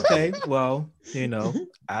 Fuck you. Woody Okay, well, you know,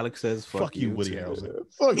 Alex says fuck, you, Woody too. Harrelson.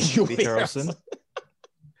 Fuck you, Woody Harrelson.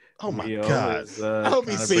 Oh my We god. always, I hope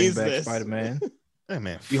he trying to bring sees back this. Spider-Man. Hey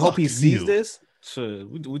man. You hope fuck he sees you. this. So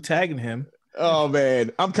we tagging him. Oh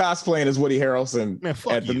man, I'm cosplaying as Woody Harrelson Man,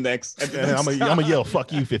 fuck at you. the next. At the And next I'm gonna yell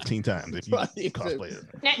 "fuck you" 15 times if you Fuck you. cosplay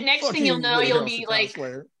it. Next Fuck thing you, you'll know, Woody you'll Harrelson be like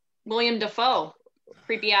cosplayer. William Dafoe,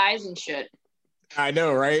 creepy eyes and shit. I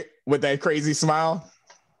know, right? With that crazy smile.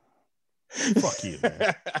 Fuck you,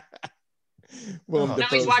 man. Willem Oh. Now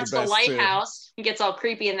he's Dafoe's watched The best, too. Lighthouse. He gets all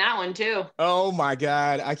creepy in that one too. Oh my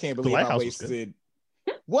god, I can't believe I Lighthouse was good. wasted.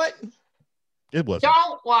 What? It wasn't.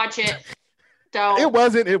 Don't watch it. Don't. It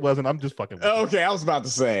wasn't. I'm just fucking with you. Okay, I was about to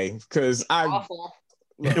say because I. Awful.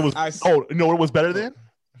 It was. I Oh, you know what was better than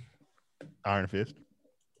Iron Fist?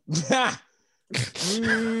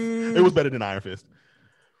 Mm, It was better than Iron Fist.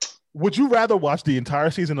 Would you rather watch the entire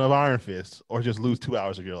season of Iron Fist or just lose 2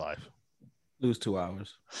 hours of your life? Lose 2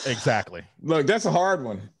 hours. Exactly. Look, that's a hard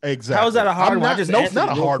one. Exactly. How is that a hard I'm one? I Not, just no, answered not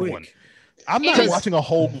it a real hard quick. one. I'm It not was- watching a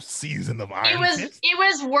whole season of Iron Fist. It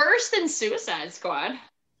was worse than Suicide Squad.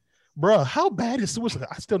 Bruh, how bad is Suicide?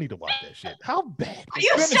 I still need to watch that shit. How bad? You You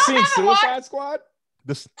haven't still seen haven't watched Suicide Squad?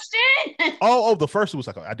 This? it? Oh, the first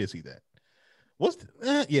Suicide Squad. I did see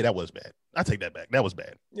that. Yeah, that was bad. I take that back. That was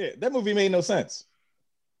bad. Yeah, that movie made no sense.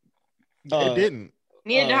 It didn't.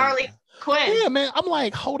 Needed Harley Quinn. Yeah, man. I'm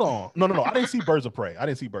like, hold on. No. I didn't see Birds of Prey. I I'll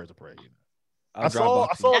drive saw-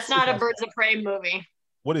 by I saw- That's not a Suicide Birds of Prey movie.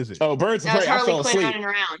 What is it? Oh, Birds of That was Prey. I Harley fell Quinn asleep. running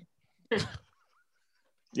around.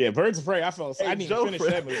 Yeah, Birds of Prey. I fell asleep. I didn't even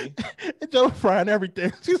finish that movie. Joe Fry and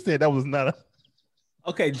everything. She said that was not a.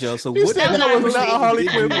 Okay, Joe. So She what said was that not was a not a Harley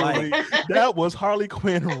movie Quinn did you movie. like? That was Harley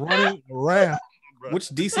Quinn running around. Bruh. Which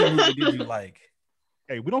DC movie did you like?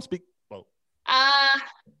 Hey, we don't speak. Well,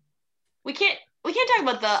 We can't talk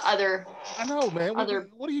about the other. I know, man. Other-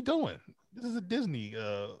 What are you doing? This is a Disney.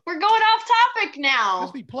 We're going off topic now.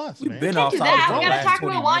 Disney Plus, We've man. been Can't off do topic that. for We the gotta last talk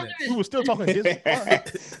 20 about Wanda. minutes. We were still talking Disney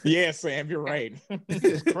Plus. Yeah, Sam, you're right.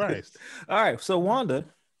 Jesus Christ. All right, so Wanda,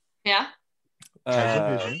 Yeah. Has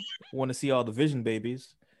a vision want to see all the Vision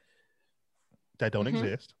babies. that don't Mhm.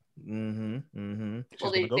 exist. Mm-hmm. Mm-hmm. She's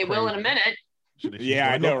Well, gonna they go will in a crazy. minute. She's Yeah,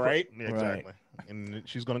 gonna I know, go right? Yeah, exactly. And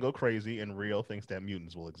she's gonna go crazy, and Rio thinks that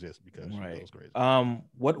mutants will exist because she Right. goes crazy.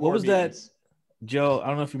 What More was mutants. that, Joe? I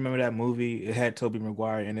don't know if you remember that movie. It had Tobey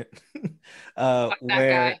Maguire in it. Fuck that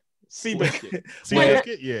where guy. Seabiscuit.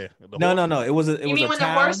 Seabiscuit, yeah. No. It was a. It You was mean a when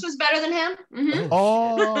town. the horse was better than him? Mm-hmm.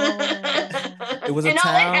 Oh. It was a and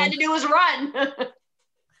all it town. had to do was run.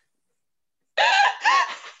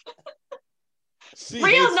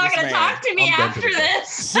 Rio's not going to talk to me after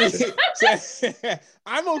this.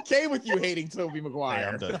 I'm okay with you hating Tobey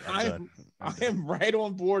Maguire. Hey, I'm done. I am right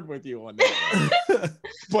on board with you on that.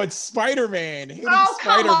 But Spider-Man, hating Oh,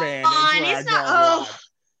 come Spider-Man on. is where He's I not. draw Oh,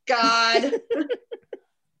 God.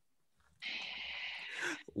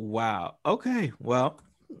 Wow. Okay. Well,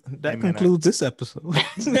 that Hey, man, concludes this episode.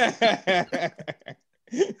 the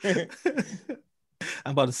line.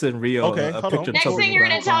 I'm about to send Rio Okay, a hold picture. on. Of Next Tobey thing you're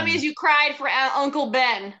going Maguire to tell me crying. is you cried for Uncle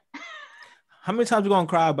Ben. How many times you gonna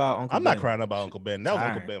cry about Uncle I'm Ben? not crying about Uncle Ben. That was All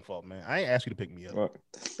Uncle right. Ben's fault, man. I ain't asked you to pick me up. Well,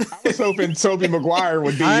 I was hoping Tobey Maguire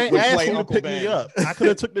would I ain't asked play you to Uncle pick Ben. me up. I could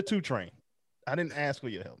have took the 2 train. I didn't ask for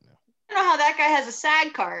your help, man. I don't know how that guy has a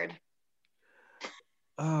SAG card.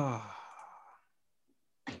 Oh.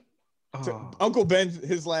 Uncle Ben,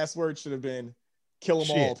 his last word should have been, "Kill them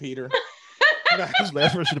Shit. all, Peter." His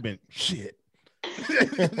last word should have been shit. He's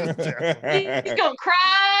gonna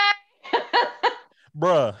cry.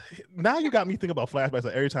 Bruh, now you got me thinking about flashbacks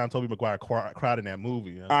of every time Tobey Maguire cried in that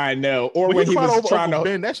movie. You know? I know. Or When when he he cried was over trying Uncle to.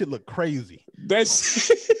 Ben, that shit looked crazy. That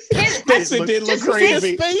shit did look just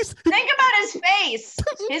crazy. His face. Think about his face.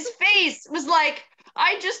 His face was like,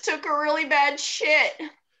 I just took a really bad shit.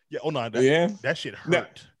 Yeah. Oh no. Yeah. That shit hurt. No.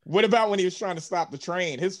 What about when he was trying to stop the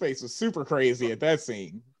train? His face was super crazy at that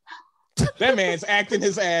scene. That man's acting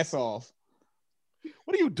his ass off.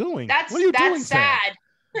 What are you doing? That's what are you doing, sad.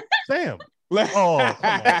 Sam? Oh,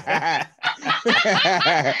 come on.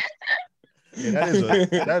 Yeah,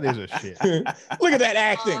 that is a shit. Look at that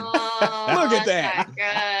acting. Oh, Look at that's that. not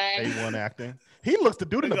good. A1 acting. He looks the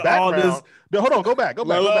dude in the Look at all background. Hold on, go back.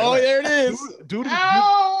 Oh, there it is. Dude, Oh,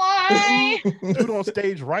 why? dude on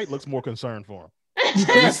stage right looks more concerned for him.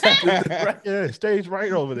 Yeah, stage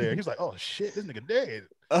right over there. He's like, oh shit, this nigga dead.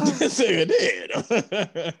 This nigga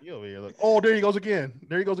did. He over here, look. Oh, there he goes again.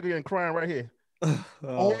 There he goes again, crying right here.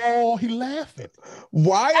 Oh, he laughing.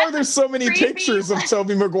 Why are there so many Creepy. pictures of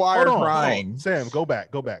Tobey Maguire Hold on. crying? Sam, go back.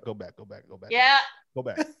 Yeah, Go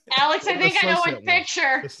back. Alex, I The think I know sunset what one.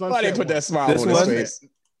 picture. The sunset Why they put one. that smile This on his one? face?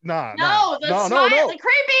 Nah, No, the no, smile, no. the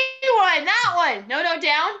creepy one. That one. No,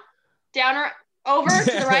 down or over to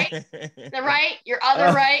the right. The right, your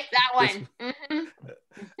other right. That one. Mhm.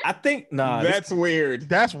 I think That's weird.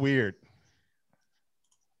 That's weird.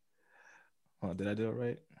 Oh, did I do it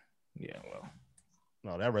right? Yeah. Well.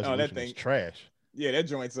 No, that resolution is thing- trash. Yeah, that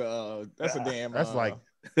joint's that's a damn. That's like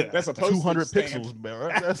that's a postage 200 stamp. pixels, bro.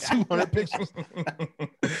 That's 200 pixels.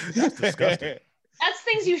 That's disgusting. That's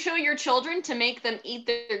things you show your children to make them eat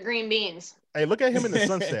their green beans. Hey, look at him in the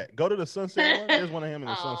sunset. Go to the sunset one. There's one of him in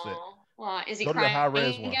the sunset. Oh, well, is he Go to the crying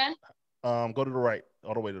high-res one. again? Go to the right,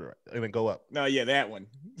 all the way to the right, and then go up. No, yeah, that one.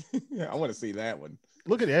 I want to see that one.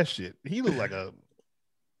 Look at that shit. He looks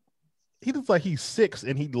like he's 6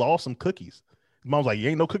 and he lost some cookies. Mom's like, "You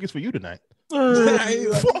ain't no cookies for you tonight." He's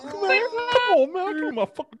like, Fuck, man. Come on, man. Give me my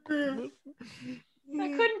fucking cream. I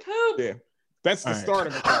couldn't poop. Yeah, that's the All right. start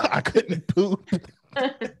of it. I couldn't poop.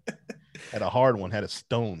 Had a hard one. Had a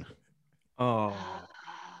stone. Oh.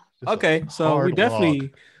 Just a Okay, so we hard definitely log.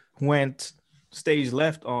 went stage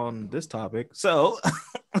left on this topic. So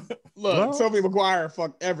Look, Well- Tobey Maguire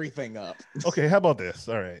fucked everything up. Okay, how about this?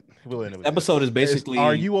 All right, we'll end it with this. episode is basically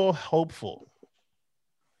Are you all hopeful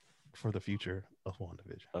for the future of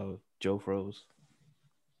WandaVision? Joe froze.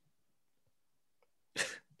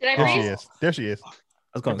 Did I There she freeze? is. There she is. I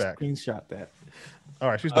was going to back. screenshot that. All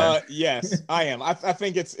right, she's back. Yes, I am. I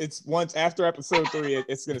think it's once after episode 3,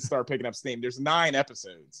 it's going to start picking up steam. There's 9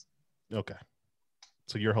 episodes. Okay,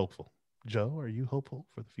 so you're hopeful. Joe, are you hopeful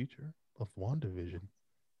for the future of WandaVision?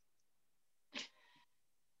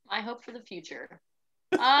 I hope for the future.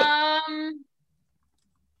 I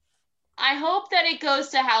hope that it goes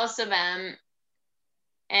to House of M,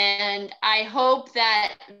 and I hope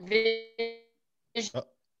that Vision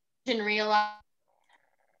realize.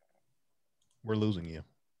 We're losing you.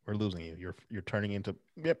 We're losing you. You're turning into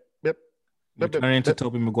You're turning into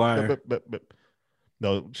Tobey Maguire.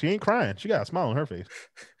 No, she ain't crying. She got a smile on her face.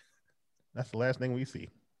 That's the last thing we see.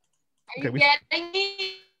 Are you getting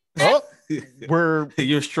me? Oh, You're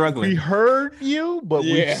we struggling. heard you, but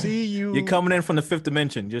we Yeah. see you. You're coming in from the 5th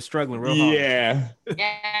dimension. You're struggling real hard. Yeah.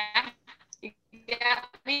 Yeah. You got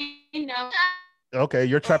me? No. Okay,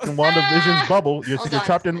 you're trapped in WandaVision's bubble. You're Hold on.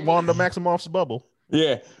 trapped in Wanda Maximoff's bubble.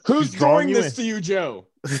 Yeah. Who's She's drawing doing you this in. to you, Joe?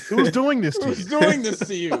 Who's doing this to Who's you? doing this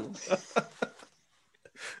to you?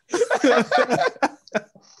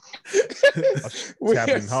 It's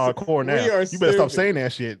happening hardcore now. You better stop saying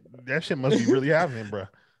that shit. That shit must be really happening, bro.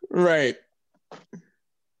 Right.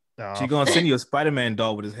 She's gonna send you a Spider-Man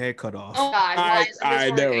doll with his head cut off. Oh God,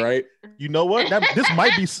 I know, right? You know what? This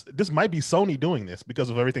might be Sony doing this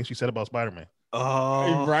because of everything she said about Spider-Man.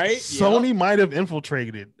 Oh, right. Sony might have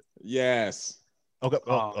infiltrated. Yes. Okay.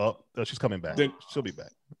 Oh, she's coming back. She'll be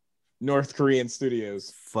back. North Korean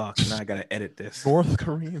studios. Fuck. Now I gotta edit this. North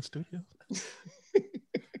Korean studios.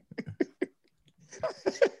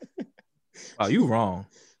 Oh, you wrong.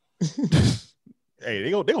 Hey,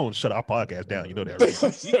 they gonna shut our podcast down. You know that,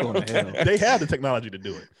 right? They have the technology to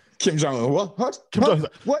do it. Kim Jong-un, what? Kim Jong-un,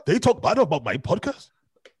 what? They talk bad about my podcast?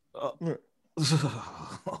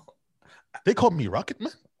 They called me Rocket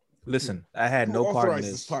Man? Listen, I had no part in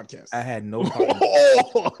this podcast. I had no part in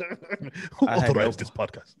this. Who authorized this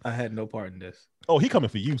podcast? I had no part in this. Oh, he coming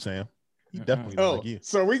for you, Sam. He definitely like you.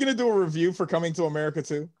 So are we gonna do a review for Coming to America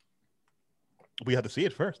too? We have to see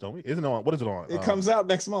it first, don't we? Isn't it on? What is it on? It comes out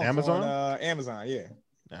next month. Amazon? On, Amazon, yeah.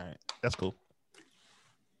 All right. That's cool.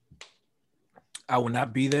 I will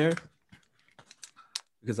not be there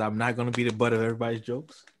because I'm not going to be the butt of everybody's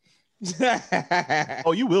jokes.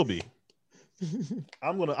 Oh, you will be.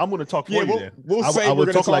 I'm gonna talk for you. Then we'll say we're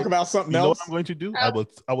gonna talk about something else. You know what I'm going to do?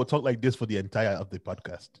 I will talk like this for the entire of the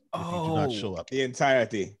podcast. If you do not show up, the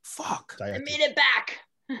entirety. Fuck! I made it back.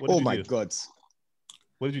 Oh my god!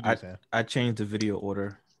 What did you do, Sam? I changed the video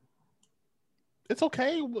order. It's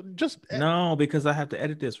okay. Just no, because I have to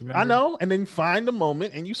edit this. Remember? I know, and then find the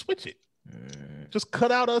moment and you switch it. Just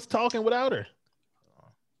cut out us talking without her.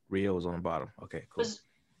 Rio was on the bottom. Okay, cool.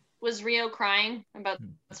 Was Rio crying about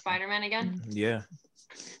Spider-Man again? Yeah.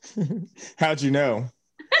 How'd you know?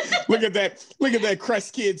 Look at that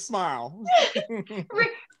Crest Kid smile.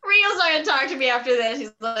 Rio's not gonna talk to me after this.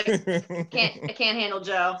 He's like, I can't handle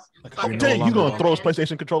Joe. Like, how dare you gonna throw his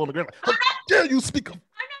PlayStation controller on the ground? How dare you speak of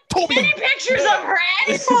Toby? I'm not taking pictures of her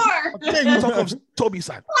anymore. How dare you talk of Toby's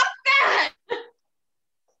side? Fuck that.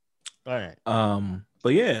 All right.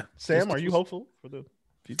 But yeah, Sam, are you hopeful for the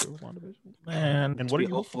future of WandaVision? Man, and what are you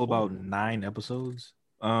hopeful about 9 episodes?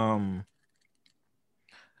 I'm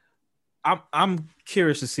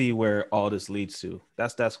curious to see where all this leads to.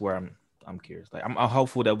 That's where I'm curious. Like I'm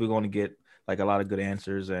hopeful that we're going to get like a lot of good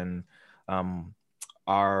answers, and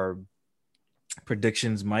our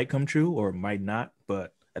predictions might come true or might not.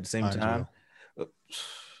 But at the same time,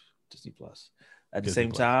 Disney Plus. At the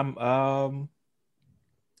same time, I'm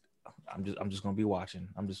just gonna be watching.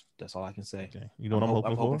 That's all I can say. Okay. You know what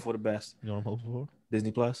I'm hoping for the best. You know what I'm hoping for?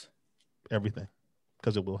 Disney Plus. Everything,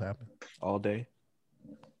 because it will happen all day.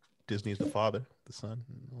 Disney is the Father, the Son,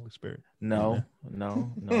 and the Holy Spirit. No.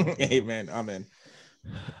 Amen. Amen.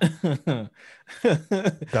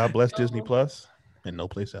 God bless Disney Plus and no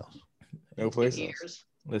place else. No place else.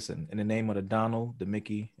 Listen, in the name of the Donald, the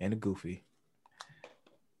Mickey, and the Goofy,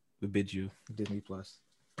 we bid you Disney Plus.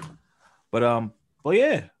 But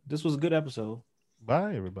yeah, this was a good episode.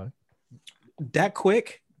 Bye, everybody. That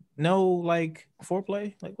quick? No, like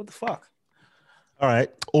foreplay? Like what the fuck? All right.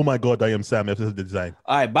 Oh my God, I am Sam. This is the design.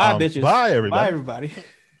 All right, bye, bitches. Bye, everybody. Bye, everybody.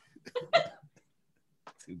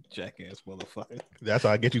 Jackass motherfucker. That's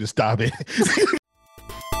how I get you to stop it.